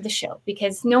point of the show,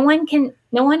 because no one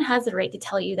has the right to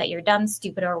tell you that you're dumb,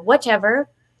 stupid, or whichever.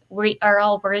 We are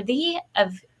all worthy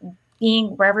of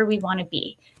being wherever we want to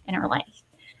be in our life.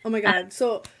 Oh my God.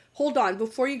 So hold on.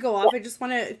 Before you go off, I just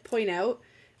want to point out,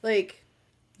 like,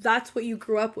 that's what you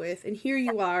grew up with. And here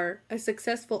you are, a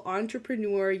successful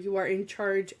entrepreneur. You are in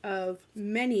charge of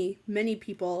many, many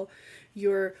people.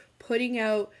 You're putting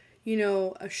out,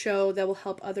 a show that will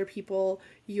help other people.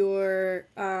 You're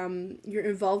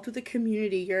involved with the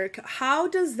community. How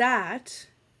does that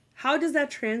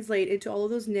translate into all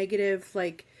of those negative,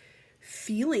 like,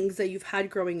 feelings that you've had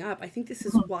growing up? I think this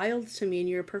is wild to me, and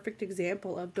you're a perfect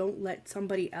example of don't let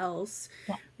somebody else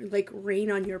like rain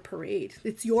on your parade.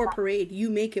 It's your parade. You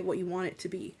make it what you want it to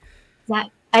be. Yeah,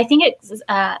 I think it's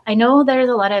I know there's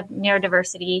a lot of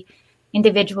neurodiversity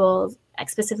individuals,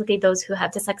 specifically those who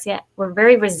have dyslexia, were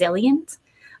very resilient.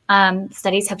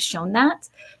 Studies have shown that.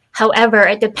 However,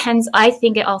 it depends. I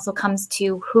think it also comes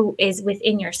to who is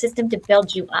within your system to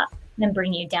build you up and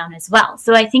bring you down as well.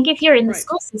 So I think if you're in the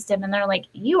school system and they're like,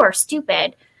 you are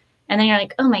stupid, and then you're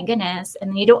like, oh my goodness,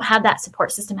 and then you don't have that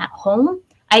support system at home,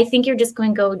 I think you're just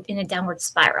going to go in a downward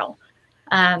spiral.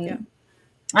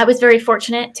 I was very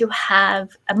fortunate to have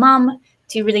a mom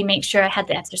to really make sure I had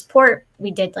the extra support.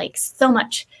 We did like so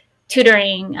much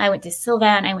tutoring. I went to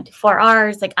Sylvan, I went to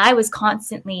 4Rs. Like, I was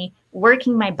constantly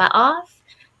working my butt off.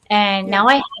 And now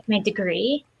I have my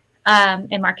degree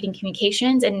in marketing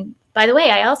communications. And by the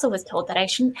way, I also was told that I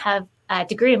shouldn't have a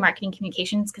degree in marketing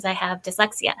communications because I have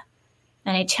dyslexia.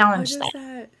 And I challenged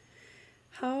that.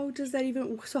 How does that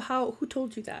even, who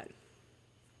told you that?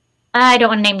 I don't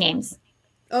want to name names.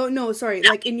 Oh, no, sorry.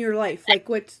 Like, in your life, like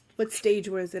what stage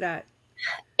was it at?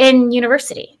 In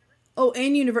university. Oh,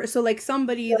 in university. So like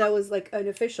somebody that was like an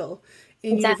official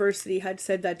in university had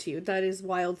said that to you. That is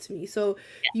wild to me. So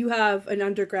you have an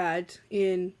undergrad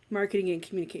in marketing and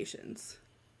communications.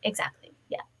 Exactly.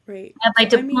 Yeah. Right. I have my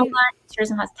diploma in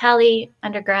tourism hospitality,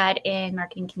 undergrad in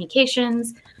marketing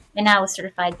communications, and now a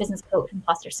certified business coach and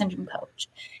imposter syndrome coach.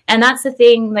 And that's the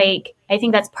thing, like, I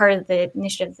think that's part of the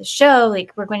initiative of the show.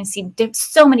 Like, we're going to see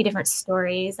so many different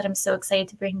stories that I'm so excited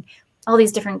to bring all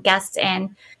these different guests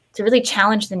in to really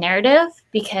challenge the narrative,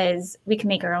 because we can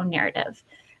make our own narrative.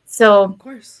 So, of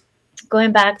course,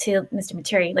 going back to Mr.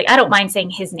 Materi, like, I don't mind saying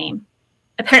his name.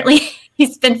 Apparently,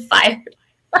 he's been fired.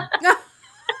 I've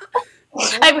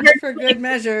heard for good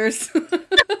measures.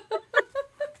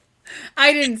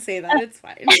 I didn't say that. It's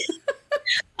fine.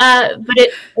 But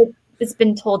it's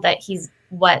been told that he's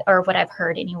what I've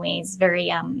heard anyways,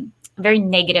 very very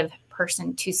negative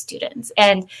person to students.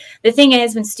 And the thing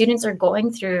is, when students are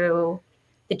going through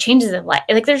the changes of life,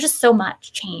 like, there's just so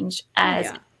much change as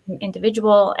an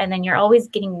individual, and then you're always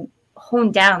getting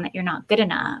honed down that you're not good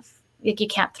enough, like you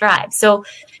can't thrive. So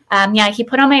he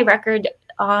put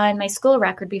on my school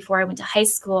record before I went to high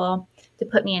school to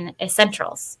put me in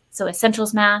essentials. So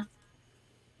essentials math.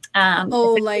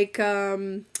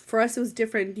 For us it was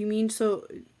different. You mean, so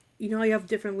you have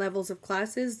different levels of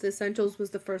classes? The essentials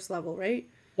was the first level, right?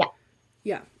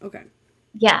 Yeah. Okay.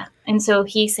 Yeah. And so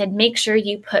he said, make sure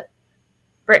you put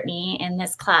Brittany in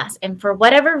this class. And for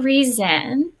whatever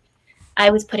reason, I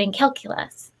was put in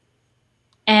calculus.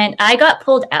 And I got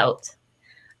pulled out.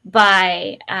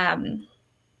 by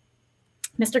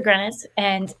Mr. Grennis,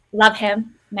 and love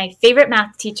him. My favorite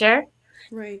math teacher.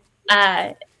 Right.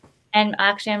 And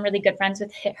actually, I'm really good friends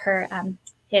with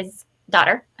his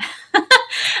daughter.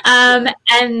 Yeah.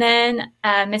 And then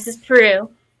Mrs. Peru,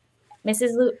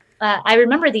 Mrs. I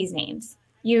remember these names.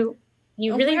 You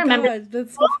Oh really my remember God,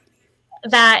 that's so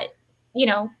funny. that,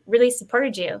 really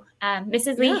supported you.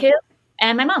 Mrs. Lee Yeah, Hu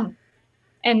and my mom.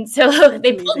 And so that's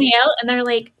they pulled amazing. me out and they're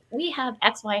like, we have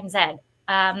X, Y, and Z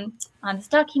on this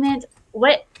document.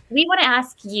 What we want to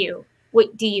ask you,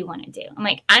 what do you want to do? I'm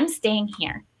like, I'm staying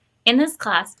here in this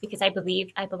class because I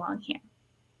believe I belong here.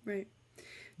 Right.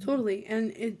 Totally.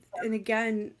 And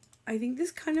again, I think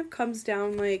this kind of comes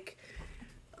down like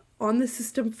on the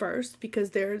system first because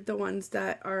they're the ones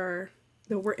that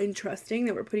we're interesting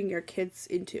that we're putting your kids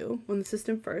into on the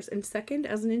system first. And second,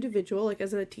 as an individual, like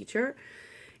as a teacher,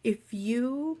 if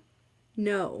you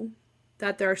know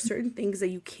that there are certain things that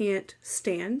you can't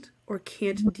stand or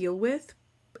can't deal with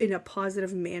in a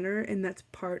positive manner and that's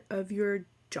part of your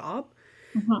job,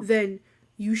 Mm-hmm. then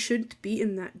you shouldn't be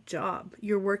in that job.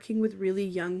 You're working with really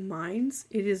young minds.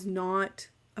 It is not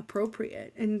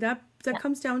appropriate. And that Yeah.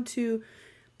 comes down to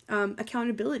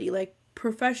accountability, like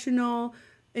professional,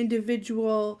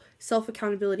 individual self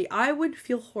accountability. I would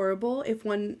feel horrible if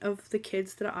one of the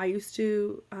kids that I used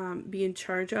to be in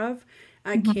charge of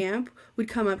at Mm-hmm. camp would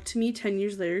come up to me 10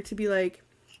 years later to be like,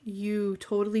 you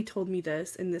totally told me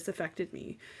this and this affected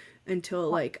me until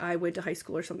like I went to high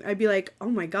school or something. I'd be like, oh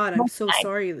my God, I'm so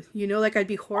sorry. Like I'd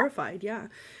be horrified. Yeah.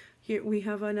 Here we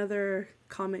have another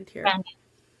comment here. Brandon.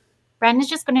 Brandon's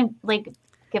just going to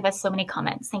give us so many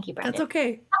comments. Thank you, That's Brandon.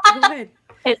 okay. Go ahead.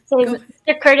 It says, Go ahead.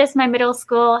 Mr. Curtis, my middle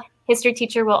school history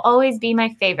teacher, will always be my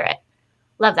favorite.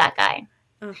 Love that guy.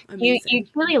 Oh, You amazing.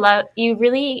 you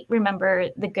really remember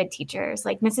the good teachers.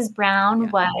 Like Mrs. Brown Yeah.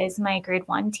 was my grade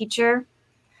 1 teacher.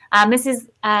 Mrs.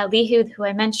 Lee, who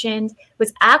I mentioned,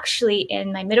 was actually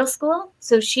in my middle school.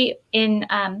 So she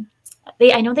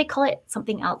I know they call it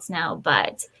something else now,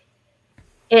 but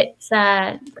it's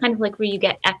kind of like where you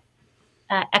get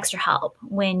extra help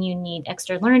when you need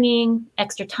extra learning,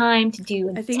 extra time to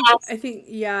do tests. I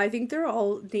think they're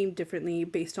all named differently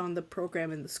based on the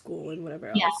program in the school and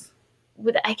whatever Yeah, else.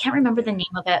 I can't remember the Yeah.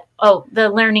 name of it. Oh, the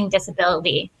Learning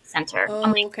Disability Center. I'm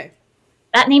Oh, like, okay.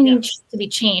 that name Yeah. needs to be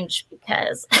changed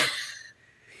because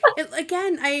And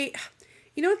again,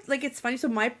 like it's funny. So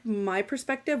my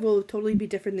perspective will totally be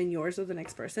different than yours or the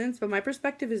next person's. But my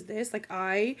perspective is this: like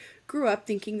I grew up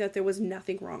thinking that there was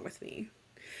nothing wrong with me.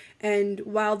 And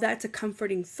while that's a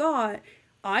comforting thought,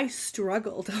 I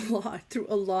struggled a lot through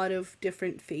a lot of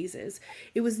different phases.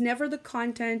 It was never the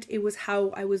content, it was how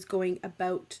I was going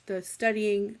about the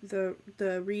studying, the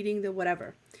reading, the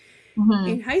whatever. In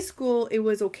Mhm. high school it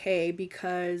was okay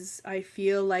because I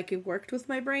feel like it worked with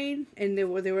my brain and they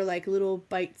were like little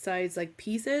bite-sized like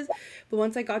pieces. But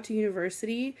once I got to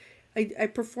university, I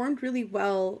performed really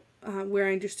well where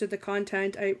I understood the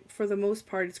content. I for the most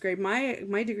part it's great.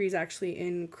 My degree is actually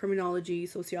in criminology,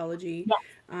 sociology, Yeah,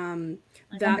 I remember.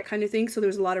 that kind of thing. So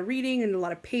there's a lot of reading and a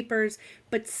lot of papers.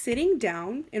 But sitting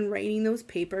down and writing those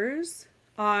papers,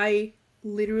 I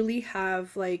literally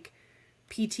have like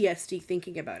PTSD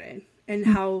thinking about it and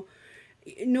how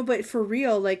no, but for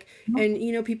real, like,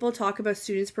 and people talk about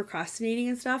students procrastinating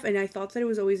and stuff, and I thought that it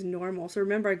was always normal. So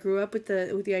remember, I grew up with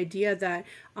the idea that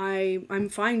I'm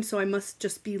fine, so I must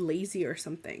just be lazy or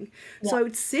something. Yeah. So I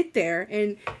would sit there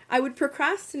and I would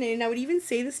procrastinate, and I would even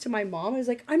say this to my mom. I was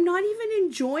like, I'm not even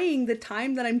enjoying the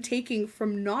time that I'm taking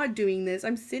from not doing this.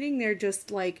 I'm sitting there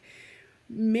just like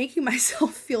making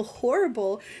myself feel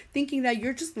horrible thinking that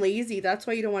you're just lazy, that's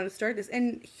why you don't want to start this.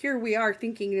 And here we are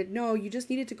thinking that no, you just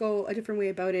needed to go a different way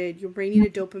about it. Your brain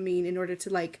needed dopamine in order to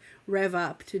like rev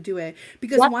up to do it,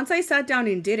 because Yep. once I sat down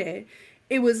and did it,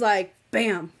 it was like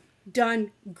bam,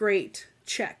 done, great,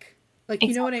 check. Like,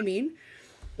 you know what I Exactly. mean?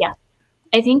 Yeah.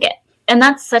 I think, and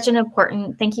that's such an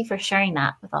important, thank you for sharing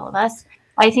that with all of us.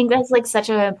 I think that's like such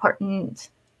an important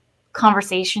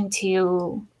conversation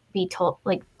to be told,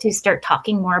 like to start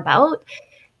talking more about,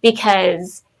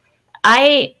 because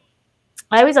I,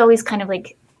 I was always kind of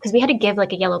like, because we had to give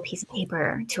like a yellow piece of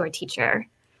paper to our teacher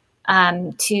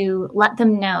to let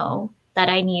them know that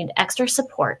I need extra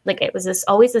support. Like it was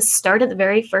always the start of the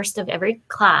very first of every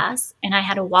class, and I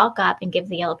had to walk up and give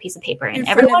the yellow piece of paper, In and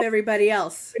front of everyone everybody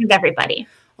else. in front of everybody.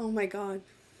 Oh my god.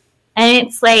 And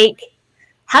it's like,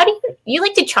 how do you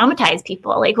like to traumatize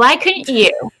people? Like, why couldn't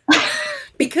you?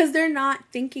 Because they're not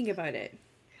thinking about it.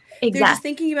 They're just Exactly.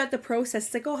 thinking about the process.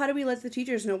 It's like, oh, how do we let the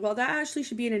teachers know? Well, that actually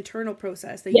should be an internal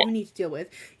process that Yeah. you need to deal with.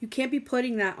 You can't be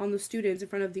putting that on the students in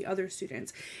front of the other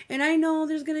students. And I know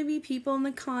there's going to be people in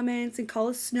the comments and call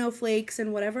us snowflakes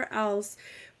and whatever else,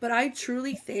 but I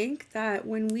truly think that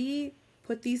when we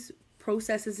put these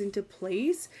processes into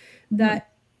place, Mm-hmm.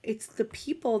 that it's the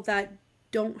people that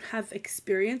don't have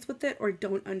experience with it or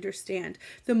don't understand.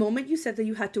 The moment you said that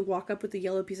you had to walk up with a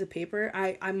yellow piece of paper,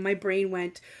 I my brain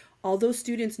went, all those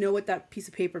students know what that piece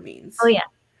of paper Oh means, yeah,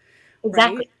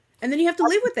 exactly. right? And then you have to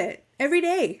live with it every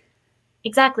day.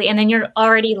 Exactly. And then you're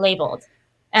already labeled.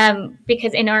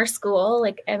 Because in our school,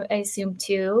 like I assume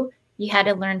too, you had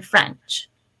to learn French.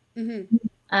 Mm-hmm.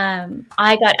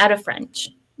 I got out of French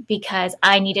because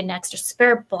I needed an extra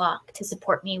spare block to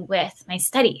support me with my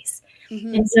studies.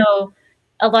 Mm-hmm. And so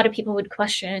a lot of people would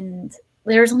question,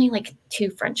 there's only like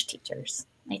 2 French teachers,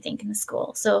 I think, in the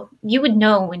school. So you would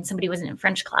know when somebody wasn't in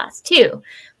French class too. So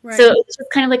Right. it was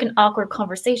just kind of like an awkward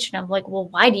conversation of like, well,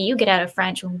 why do you get out of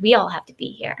French when we all have to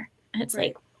be here? And it's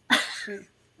like, Right. Right.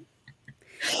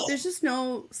 There's just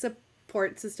no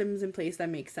support systems in place that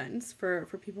make sense for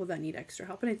people that need extra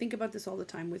help. And I think about this all the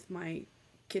time with my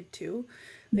kid too.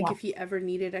 Like yeah. if he ever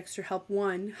needed extra help,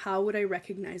 one, how would I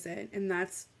recognize it? And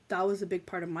that was a big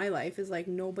part of my life, is like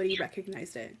nobody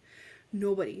recognized it.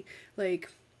 Nobody. Like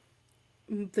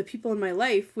the people in my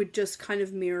life would just kind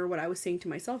of mirror what I was saying to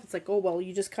myself. It's like, oh, well,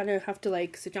 you just kind of have to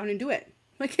like sit down and do it.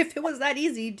 Like, if it was that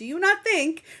easy, do you not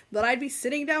think that I'd be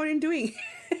sitting down and doing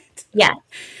it? Yeah.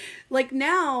 Like,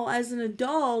 now, as an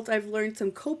adult, I've learned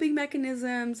some coping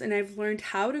mechanisms and I've learned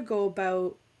how to go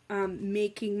about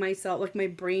making myself, like, my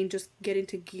brain just get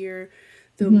into gear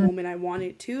the Mm-hmm. moment I want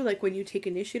it to. Like, when you take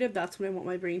initiative, that's when I want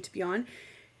my brain to be on.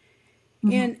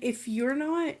 Mm-hmm. And if you're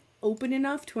not open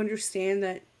enough to understand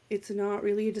that it's not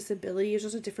really a disability, it's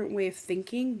just a different way of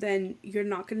thinking, then you're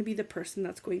not going to be the person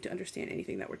that's going to understand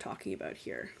anything that we're talking about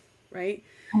here, right?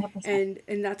 100%.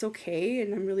 And that's okay,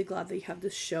 and I'm really glad that you have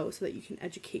this show so that you can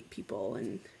educate people.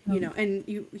 And and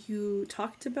you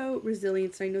talked about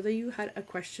resilience. I know that you had a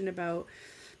question about,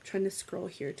 I'm trying to scroll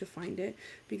here to find it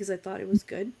because I thought it was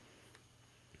good.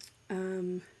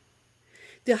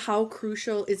 The how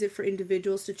crucial is it for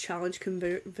individuals to challenge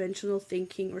conventional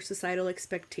thinking or societal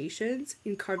expectations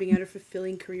in carving out a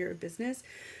fulfilling career or business?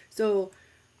 So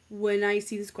when I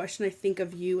see this question, I think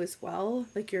of you as well.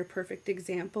 Like, you're a perfect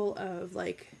example of,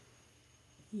 like,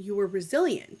 you were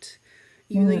resilient.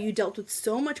 Even though Mm-hmm. you dealt with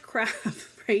so much crap,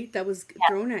 right, that was Yeah.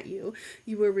 thrown at you,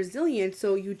 you were resilient.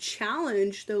 So you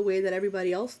challenged the way that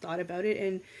everybody else thought about it.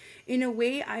 And in a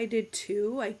way, I did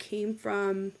too. I came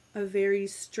from a very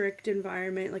strict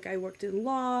environment. Like, I worked in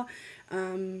law.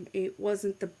 It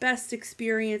wasn't the best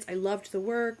experience. I loved the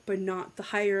work, but not the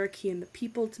hierarchy and the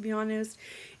people, to be honest.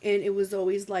 And it was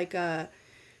always like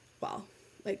well,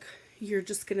 like, you're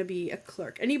just gonna be a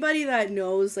clerk. Anybody that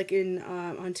knows, like, in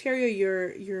Ontario,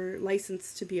 you're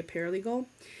licensed to be a paralegal,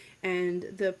 and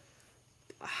the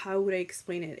how would I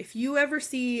explain it? If you ever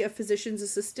see a physician's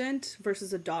assistant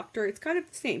versus a doctor, it's kind of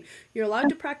the same. You're allowed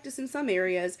to practice in some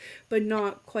areas, but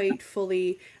not quite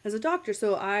fully as a doctor.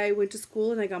 So I went to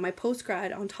school and I got my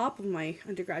postgrad on top of my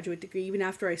undergraduate degree, even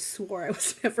after I swore I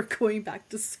was never going back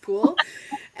to school.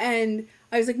 And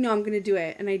I was like, no, I'm going to do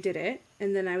it. And I did it.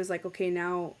 And then I was like, okay,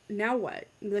 now what?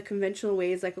 The conventional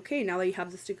way is like, okay, now that you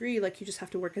have this degree, like, you just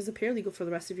have to work as a paralegal for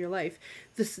the rest of your life.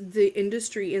 The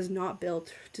industry is not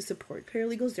built to support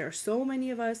paralegals. There are so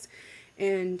many of us,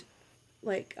 and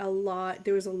like,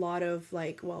 there was a lot of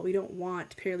like, well, we don't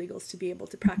want paralegals to be able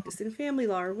to practice in family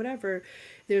law or whatever.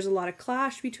 There's a lot of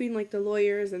clash between like the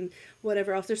lawyers and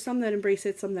whatever else. There's some that embrace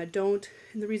it, some that don't.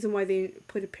 And the reason why they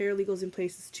put paralegals in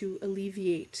place is to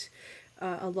alleviate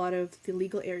a lot of the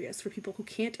legal areas for people who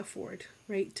can't afford,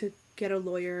 right, to get a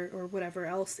lawyer or whatever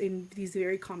else in these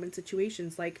very common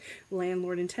situations like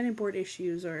landlord and tenant board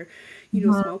issues, or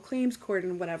Mm-hmm. small claims court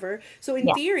and whatever. So in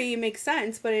Yeah. theory it makes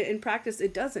sense, but in practice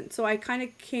it doesn't. So I kind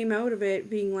of came out of it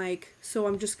being like, so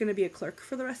I'm just going to be a clerk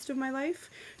for the rest of my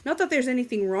life. Not that there's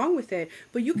anything wrong with it,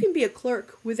 but you can be a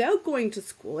clerk without going to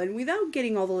school and without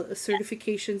getting all the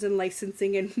certifications and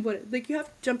licensing and what, like, you have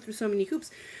to jump through so many hoops.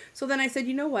 So then I said,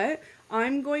 you know what,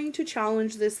 I'm going to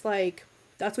challenge this, like,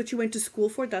 that's what you went to school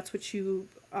for, that's what you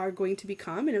are going to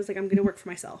become. And it was like, I'm going to work for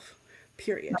myself,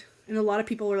 period. And a lot of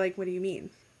people were like, what do you mean?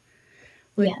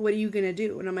 Yeah. Like, what are you going to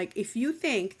do? And I'm like, if you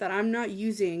think that I'm not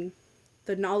using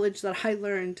the knowledge that I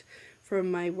learned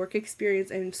from my work experience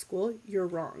and school, you're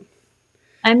wrong.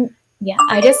 Yeah,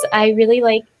 I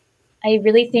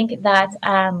really think that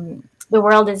the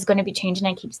world is going to be changing.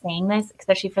 I keep saying this,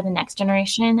 especially for the next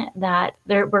generation, that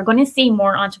we're going to see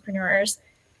more entrepreneurs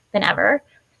than ever.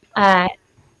 Uh,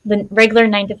 the regular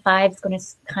 9 to 5 is going to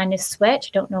kind of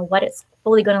switch. I don't know what it's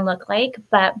fully going to look like,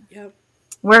 but Yep.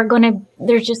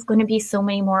 there's just going to be so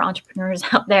many more entrepreneurs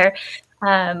out there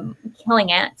killing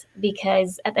it,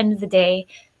 because at the end of the day,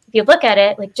 if you look at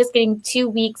it, like just getting 2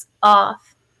 weeks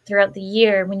off throughout the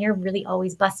year when you're really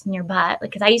always busting your butt,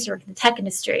 like, because I used to work in the tech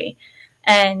industry,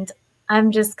 and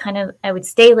I'm just kind of, I would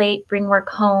stay late, bring work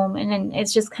home, and then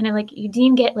it's just kind of like you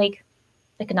didn't get like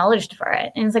acknowledged for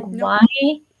it. And it's like, Nope. why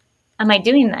am I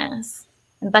doing this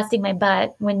and busting my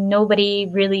butt when nobody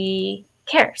really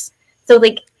cares? So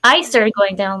like I started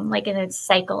going down like in a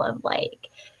cycle of like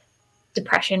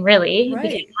depression, really,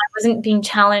 because Right. I wasn't being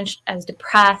challenged. I was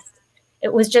depressed.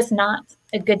 It was just not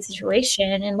a good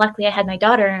situation. And luckily I had my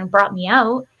daughter and it brought me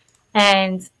out.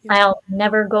 And Yep. I'll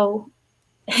never go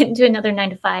do another 9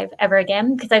 to 5 ever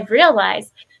again, because I've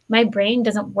realized my brain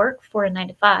doesn't work for a 9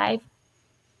 to 5.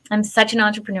 I'm such an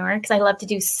entrepreneur because I love to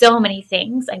do so many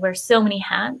things. I wear so many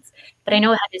hats, but I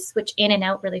know how to switch in and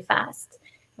out really fast.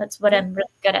 That's what Yeah. I'm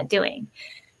really good at doing.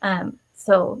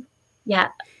 So yeah,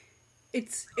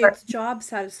 It's job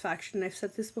satisfaction. I've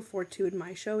said this before too in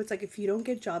my show. It's like, if you don't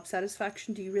get job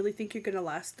satisfaction, do you really think you're going to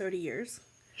last 30 years?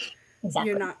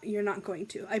 exactly. You're not going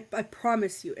to. I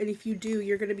promise you. And if you do,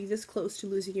 you're going to be this close to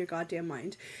losing your goddamn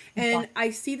mind. And Exactly.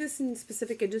 I see this in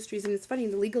specific industries, and it's funny,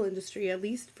 in the legal industry, at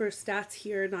least for stats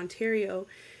here in Ontario,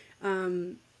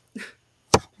 um,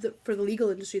 for the legal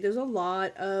industry, there's a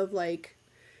lot of like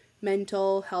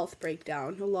mental health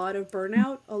breakdown, a lot of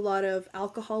burnout, a lot of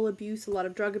alcohol abuse, a lot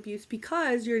of drug abuse,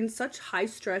 because you're in such high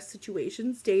stress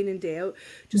situations day in and day out,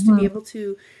 just to be Mm-hmm. able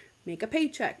to make a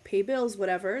paycheck, pay bills,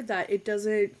 whatever, that it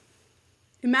doesn't.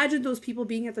 Imagine those people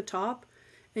being at the top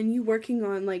and you working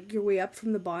on like your way up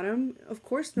from the bottom. Of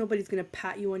course nobody's going to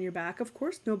pat you on your back. Of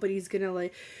course nobody's going to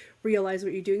like realize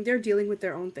what you're doing. They're dealing with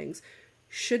their own things.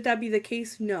 Should that be the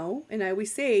case? No. And I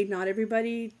always say, not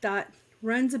everybody that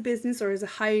runs a business or is a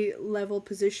high level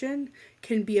position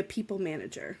can be a people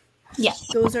manager. Yes.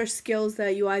 Those are skills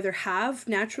that you either have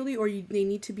naturally or they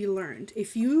need to be learned.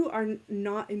 If you are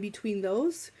not in between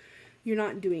those, you're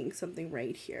not doing something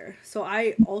right here. So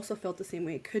I also felt the same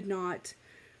way.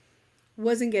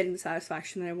 Wasn't getting the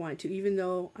satisfaction that I wanted to, even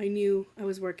though I knew I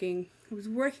was working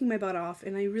my butt off,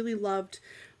 and I really loved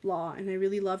law, and I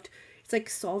really loved, it's like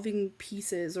solving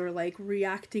pieces or like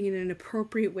reacting in an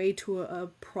appropriate way to a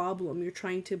problem. You're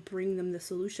trying to bring them the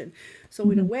solution.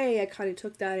 So in a Mm-hmm. way, I kind of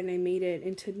took that and I made it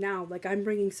into now, like, I'm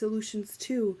bringing solutions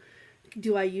too.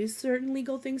 Do I use certain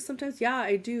legal things sometimes? Yeah,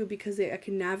 I do, because I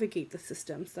can navigate the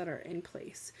systems that are in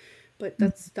place. But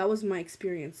that was my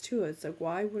experience too. It's like,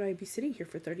 why would I be sitting here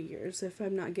for 30 years if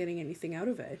I'm not getting anything out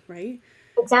of it, right?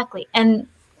 Exactly. And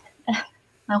I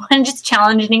want to just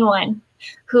challenge anyone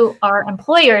who are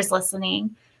employers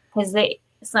listening, because I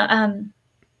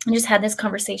just had this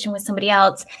conversation with somebody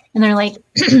else, and they're like,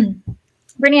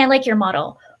 Brittany, I like your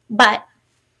model, but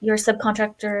your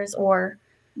subcontractors, or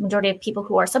majority of people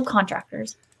who are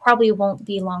subcontractors, probably won't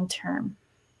be long-term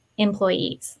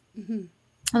employees. Mm-hmm.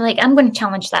 I'm like, I'm going to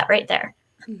challenge that right there.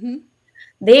 Mm-hmm.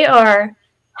 They are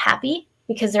happy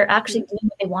because they're actually Mm-hmm. doing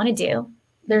what they want to do.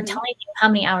 They're Mm-hmm. telling you how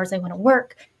many hours they want to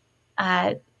work.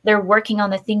 Uh, they're working on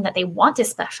the thing that they want to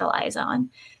specialize on.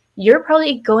 You're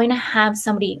probably going to have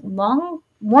somebody more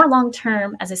long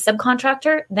term as a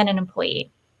subcontractor than an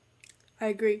employee. I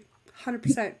agree,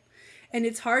 100%. And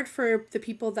it's hard for the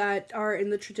people that are in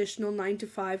the traditional 9 to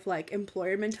 5 like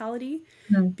employer mentality,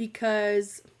 Mm-hmm.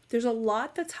 because there's a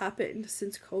lot that's happened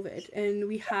since COVID, and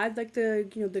we had like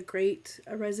the great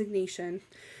resignation,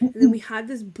 and then we had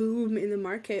this boom in the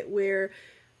market where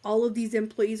all of these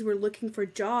employees were looking for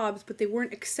jobs, but they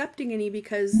weren't accepting any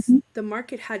because the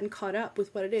market hadn't caught up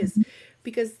with what it is.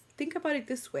 Because think about it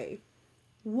this way: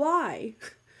 why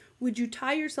would you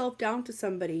tie yourself down to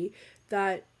somebody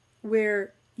that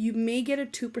where you may get a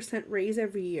 2% raise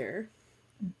every year?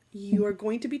 You are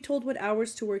going to be told what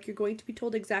hours to work, you're going to be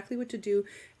told exactly what to do,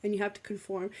 and you have to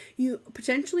conform. You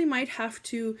potentially might have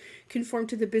to conform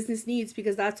to the business needs,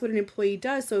 because that's what an employee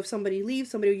does. So if somebody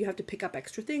leaves, you have to pick up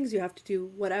extra things, you have to do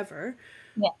whatever.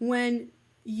 Yeah. When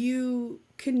you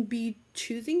can be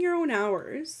choosing your own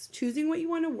hours, choosing what you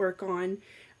want to work on,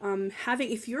 having,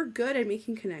 if you're good at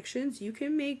making connections, you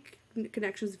can make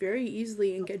connections very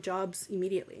easily and get jobs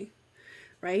immediately,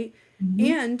 right?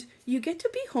 Mm-hmm. And you get to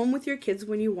be home with your kids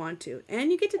when you want to,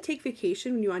 and you get to take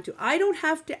vacation when you want to. I don't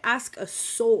have to ask a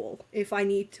soul if I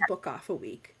need to book off a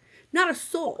week. Not a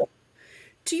soul.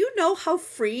 Do you know how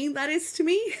freeing that is to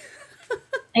me?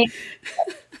 I,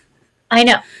 I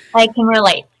know. I can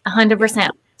relate Yeah, 100%.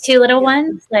 Two little yeah,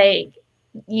 ones, like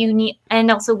you need,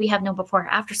 and also we have no before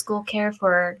after school care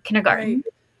for right, kindergarten.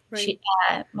 right. She,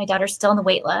 my daughter's still on the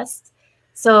wait list.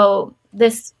 So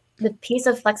the piece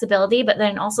of flexibility, but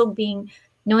then also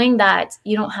knowing that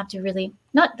you don't have to really,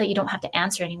 not that you don't have to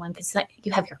answer anyone because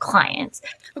you have your clients,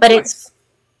 Of but it's, course.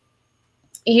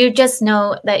 you just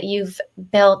know that you've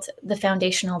built the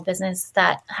foundational business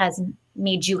that has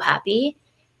made you happy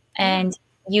and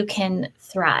you can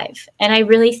thrive. And I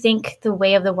really think the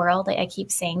way of the world, I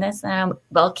keep saying this and I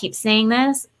will keep saying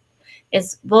this,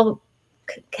 is will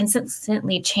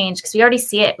consistently change, because we already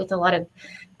see it with a lot of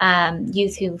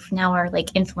youth who now are like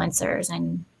influencers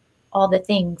and all the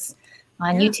things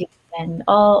on YouTube and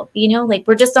all, like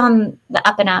we're just on the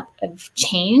up and up of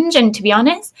change. And to be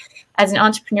honest, as an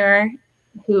entrepreneur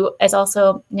who is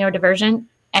also neurodivergent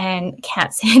and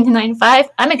can't stand the 9 to 5,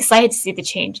 I'm excited to see the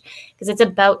change, because it's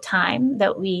about time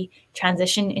that we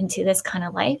transition into this kind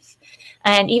of life.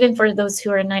 And even for those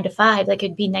who are 9 to 5, like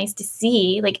it'd be nice to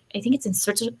see, like I think it's in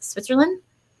Switzerland,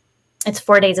 it's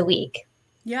 4 days a week.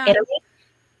 Yeah. Italy,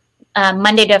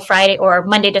 Monday to Friday or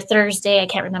Monday to Thursday. I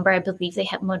can't remember. I believe they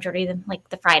have majority of them like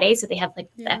the Friday, so they have like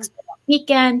the extra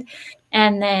weekend,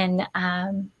 and then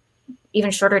even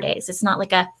shorter days. It's not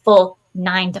like a full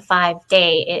 9 to 5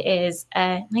 day. It is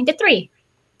a 9 to 3,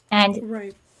 and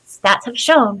stats have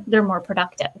shown they're more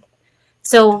productive.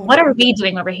 So what are we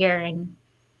doing over here in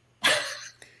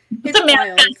It's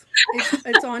wild.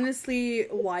 It's honestly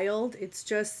wild. It's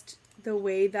just the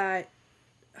way that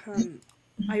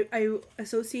I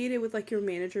associate it with like your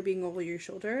manager being over your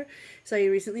shoulder. So I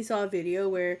recently saw a video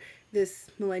where this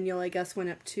millennial, I guess, went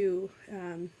up to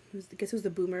I guess it was the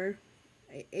boomer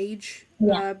age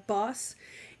boss,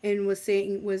 and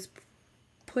was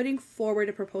putting forward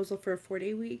a proposal for a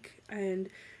 4-day week, and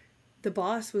the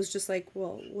boss was just like,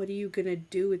 well, what are you gonna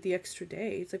do with the extra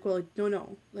day? It's like, well,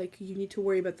 no, like you need to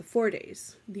worry about the 4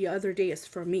 days. The other day is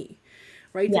for me,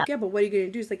 right? It's like, yeah, but what are you gonna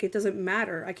do? It's like, it doesn't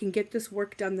matter. I can get this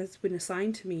work done that's been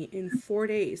assigned to me in 4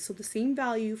 days. So the same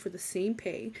value for the same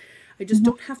pay. I just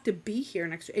don't have to be here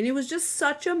an extra. And it was just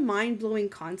such a mind-blowing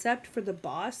concept for the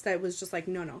boss that was just like,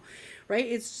 no, right?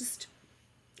 It's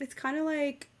kind of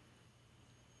like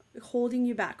holding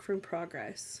you back from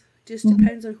progress. Just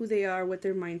depends on who they are, what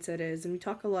their mindset is. And we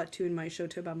talk a lot too in my show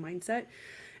too about mindset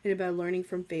and about learning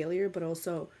from failure, but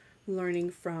also learning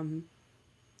from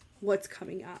what's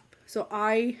coming up. So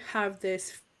I have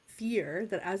this fear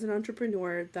that as an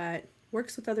entrepreneur that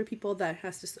works with other people, that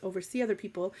has to oversee other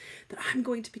people, that I'm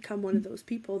going to become one of those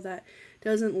people that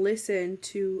doesn't listen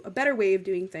to a better way of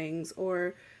doing things,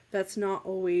 or that's not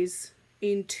always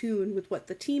in tune with what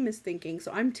the team is thinking.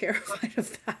 So I'm terrified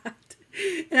of that.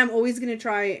 And I'm always going to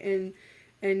try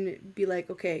and be like,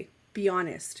 okay, be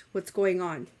honest. What's going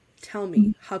on? Tell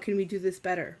me. How can we do this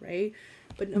better, right?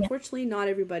 But unfortunately, not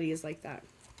everybody is like that.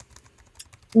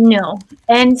 No.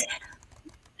 And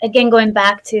again, going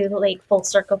back to like full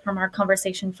circle from our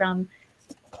conversation from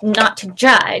not to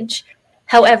judge.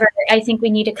 However, I think we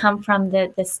need to come from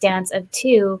the stance of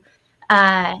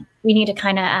we need to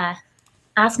kind of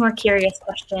ask more curious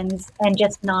questions and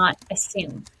just not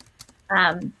assume.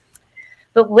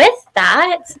 But with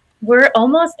that, we're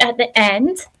almost at the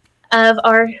end of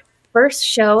our first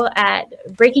show at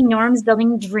Breaking Norms,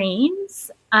 Building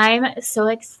Dreams. I'm so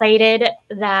excited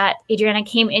that Adriana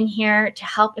came in here to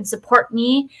help and support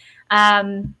me,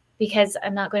 because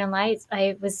I'm not going to lie,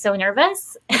 I was so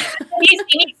nervous. You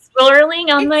see me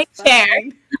swirling on my chair.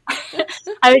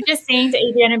 I was just saying to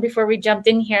Adriana before we jumped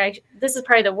in here, this is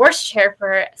probably the worst chair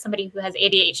for somebody who has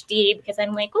ADHD, because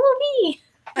I'm like, oh, me.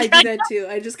 I do that too.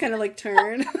 I just kind of like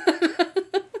turn.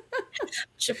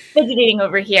 Fidgeting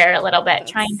over here a little bit,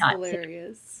 That's trying not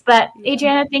hilarious. to. But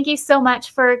Adriana, thank you so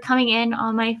much for coming in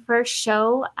on my first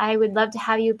show. I would love to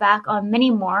have you back on many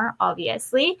more,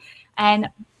 obviously. And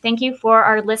thank you for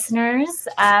our listeners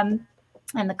and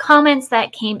the comments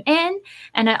that came in.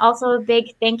 And also a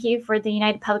big thank you for the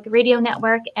United Public Radio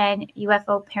Network and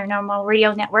UFO Paranormal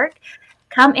Radio Network.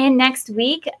 Come in next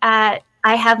week.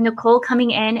 I have Nicole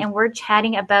coming in, and we're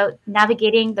chatting about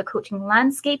navigating the coaching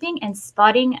landscaping and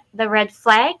spotting the red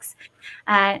flags.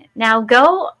 Now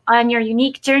go on your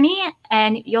unique journey,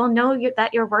 and you'll know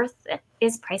that your worth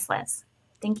is priceless.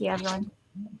 Thank you, everyone.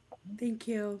 Thank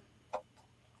you.